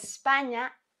 España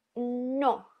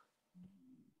no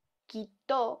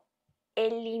quitó,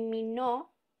 eliminó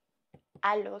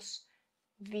a los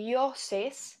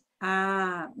dioses de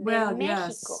México.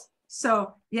 Yes.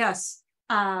 So, yes,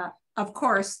 of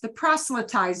course, the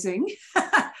proselytizing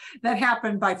that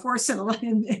happened by force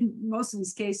in most of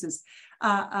these cases,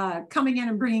 coming in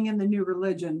and bringing in the new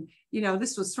religion,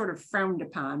 this was sort of frowned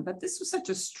upon, but this was such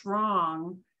a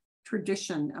strong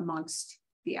tradition amongst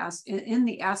in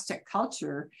the Aztec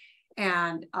culture.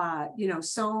 And,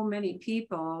 so many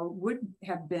people would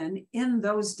have been in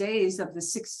those days of the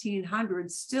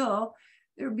 1600s. Still,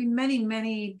 there would be many,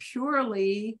 many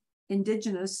purely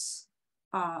indigenous,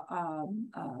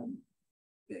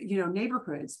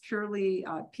 neighborhoods, purely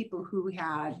people who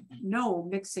had no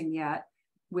mixing yet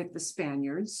with the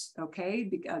Spaniards. Okay,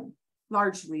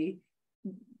 largely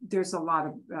there's a lot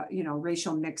of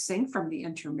racial mixing from the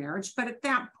intermarriage, but at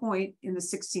that point in the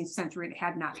 16th century, it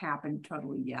had not happened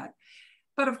totally yet.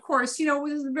 But of course, it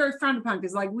was very frowned upon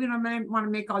because, we don't want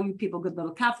to make all you people good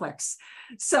little Catholics.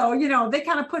 So, they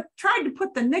kind of tried to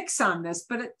put the nix on this,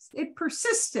 but it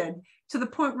persisted to the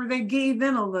point where they gave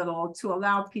in a little to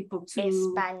allow people to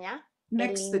España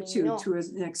mix the two to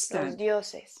an extent. Los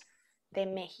dioses de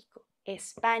México.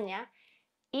 España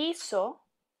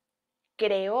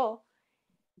creó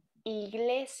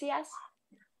iglesias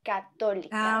católicas.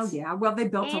 Oh, yeah. Well, they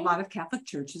built a lot of Catholic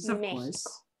churches, of course,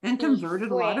 and converted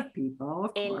a lot of people,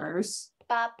 of course.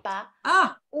 Papa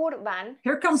Urban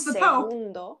here comes the Pope.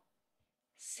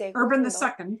 Urban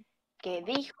II. Que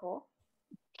dijo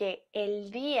que el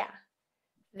Día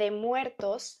de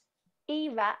Muertos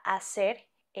iba a ser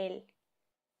el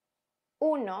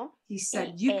 1 He said,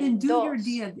 y you el can do your 2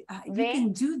 dia, you de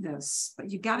can do this, but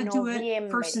you got to do it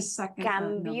noviembre. first and second of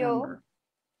Cambió November.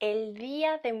 el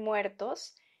Día de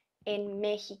Muertos en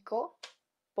México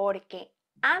porque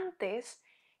antes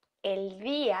el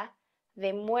Día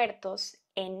de Muertos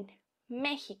en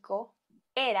México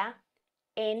era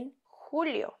en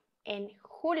julio,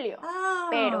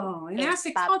 pero Oh, in el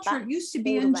Aztec culture, Papa it used to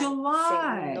be in Urban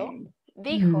July. II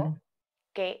dijo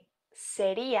que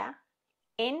sería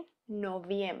en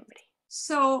noviembre.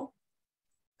 So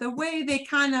the way they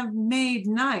kind of made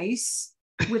nice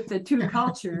with the two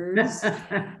cultures.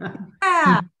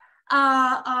 Yeah.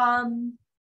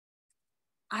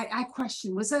 I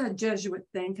question, was that a Jesuit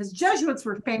thing? Because Jesuits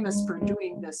were famous for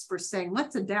doing this, for saying,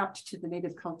 let's adapt to the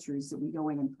native cultures that we go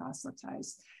in and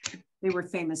proselytize. They were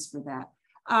famous for that.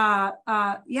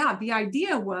 Yeah, the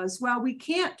idea was, well, we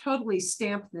can't totally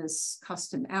stamp this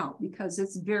custom out because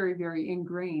it's very, very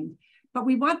ingrained, but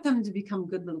we want them to become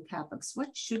good little Catholics.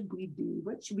 What should we do?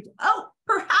 What should we do? Oh,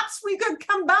 perhaps we could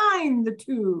combine the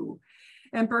two.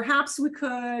 And perhaps we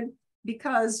could,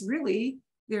 because really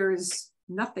there's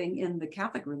nothing in the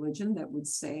Catholic religion that would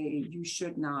say you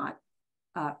should not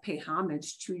pay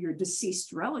homage to your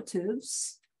deceased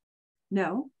relatives.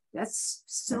 No, that's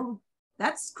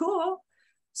cool.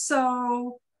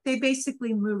 So they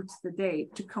basically moved the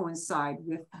date to coincide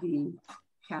with the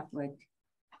Catholic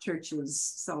Church's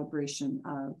celebration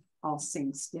of All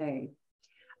Saints' Day.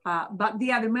 But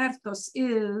Dia de Muertos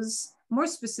is more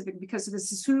specific because it is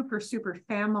super, super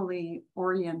family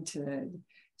oriented.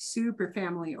 It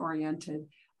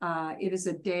is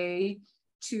a day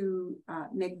to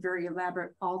make very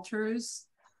elaborate altars.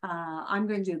 I'm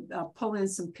going to pull in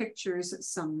some pictures that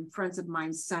some friends of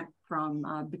mine sent from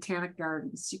botanic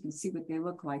gardens. You can see what they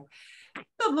look like.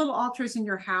 Build little altars in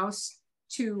your house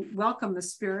to welcome the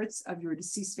spirits of your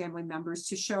deceased family members,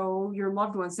 to show your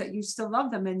loved ones that you still love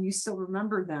them and you still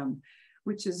remember them,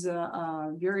 which is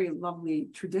a very lovely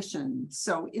tradition.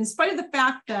 So in spite of the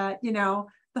fact that, you know,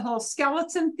 the whole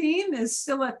skeleton theme is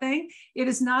still a thing, it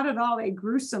is not at all a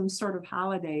gruesome sort of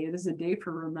holiday. It is a day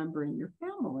for remembering your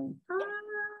family.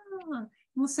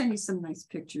 We'll send you some nice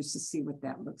pictures to see what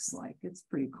that looks like. It's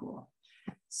pretty cool.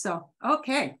 So,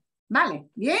 okay. Vale,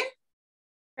 ¿bien?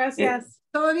 Gracias.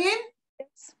 ¿Todo bien?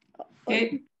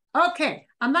 Okay. Okay,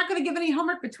 I'm not going to give any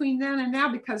homework between then and now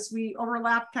because we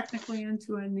overlap technically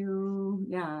into a new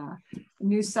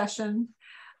session.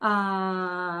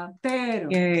 Pero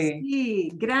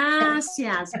sí,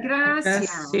 gracias.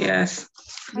 Gracias.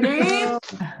 Bien,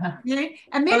 bien.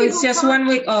 And So maybe it's we'll just talk, 1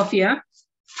 week off, yeah?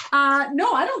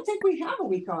 no, I don't think we have a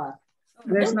week off.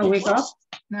 There's no week off?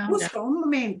 No. Justo un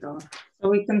momento. So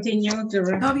we continue to...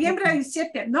 Noviembre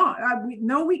 7. No,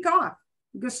 no week off.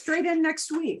 Go straight in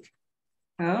next week.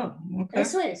 Oh, okay.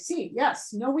 Eso es, sí,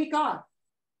 yes, no week off.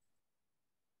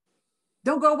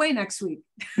 Don't go away next week.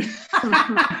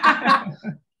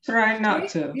 Try not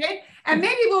to. Okay? And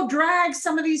maybe we'll drag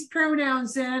some of these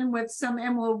pronouns in with some,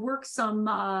 and we'll work some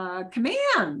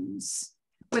commands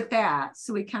with that.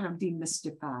 So we kind of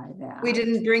demystify that. We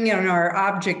didn't bring in our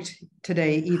object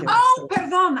today either. Oh,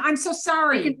 perdón. I'm so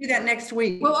sorry. We can do that next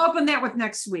week. We'll open that with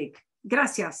next week.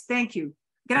 Gracias. Thank you.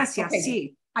 Gracias. Okay.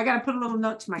 Sí. I got to put a little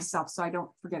note to myself so I don't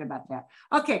forget about that.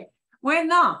 Okay.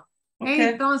 Bueno.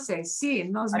 Okay. Entonces, sí,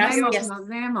 nos Gracias.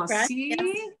 vemos, Gracias. sí.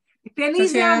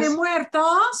 Feliz Día de Gracias.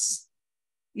 Muertos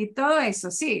y todo eso,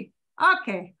 sí.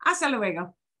 Ok, hasta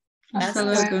luego. Hasta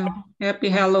luego. Happy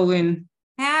Halloween.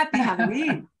 Happy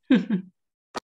Halloween.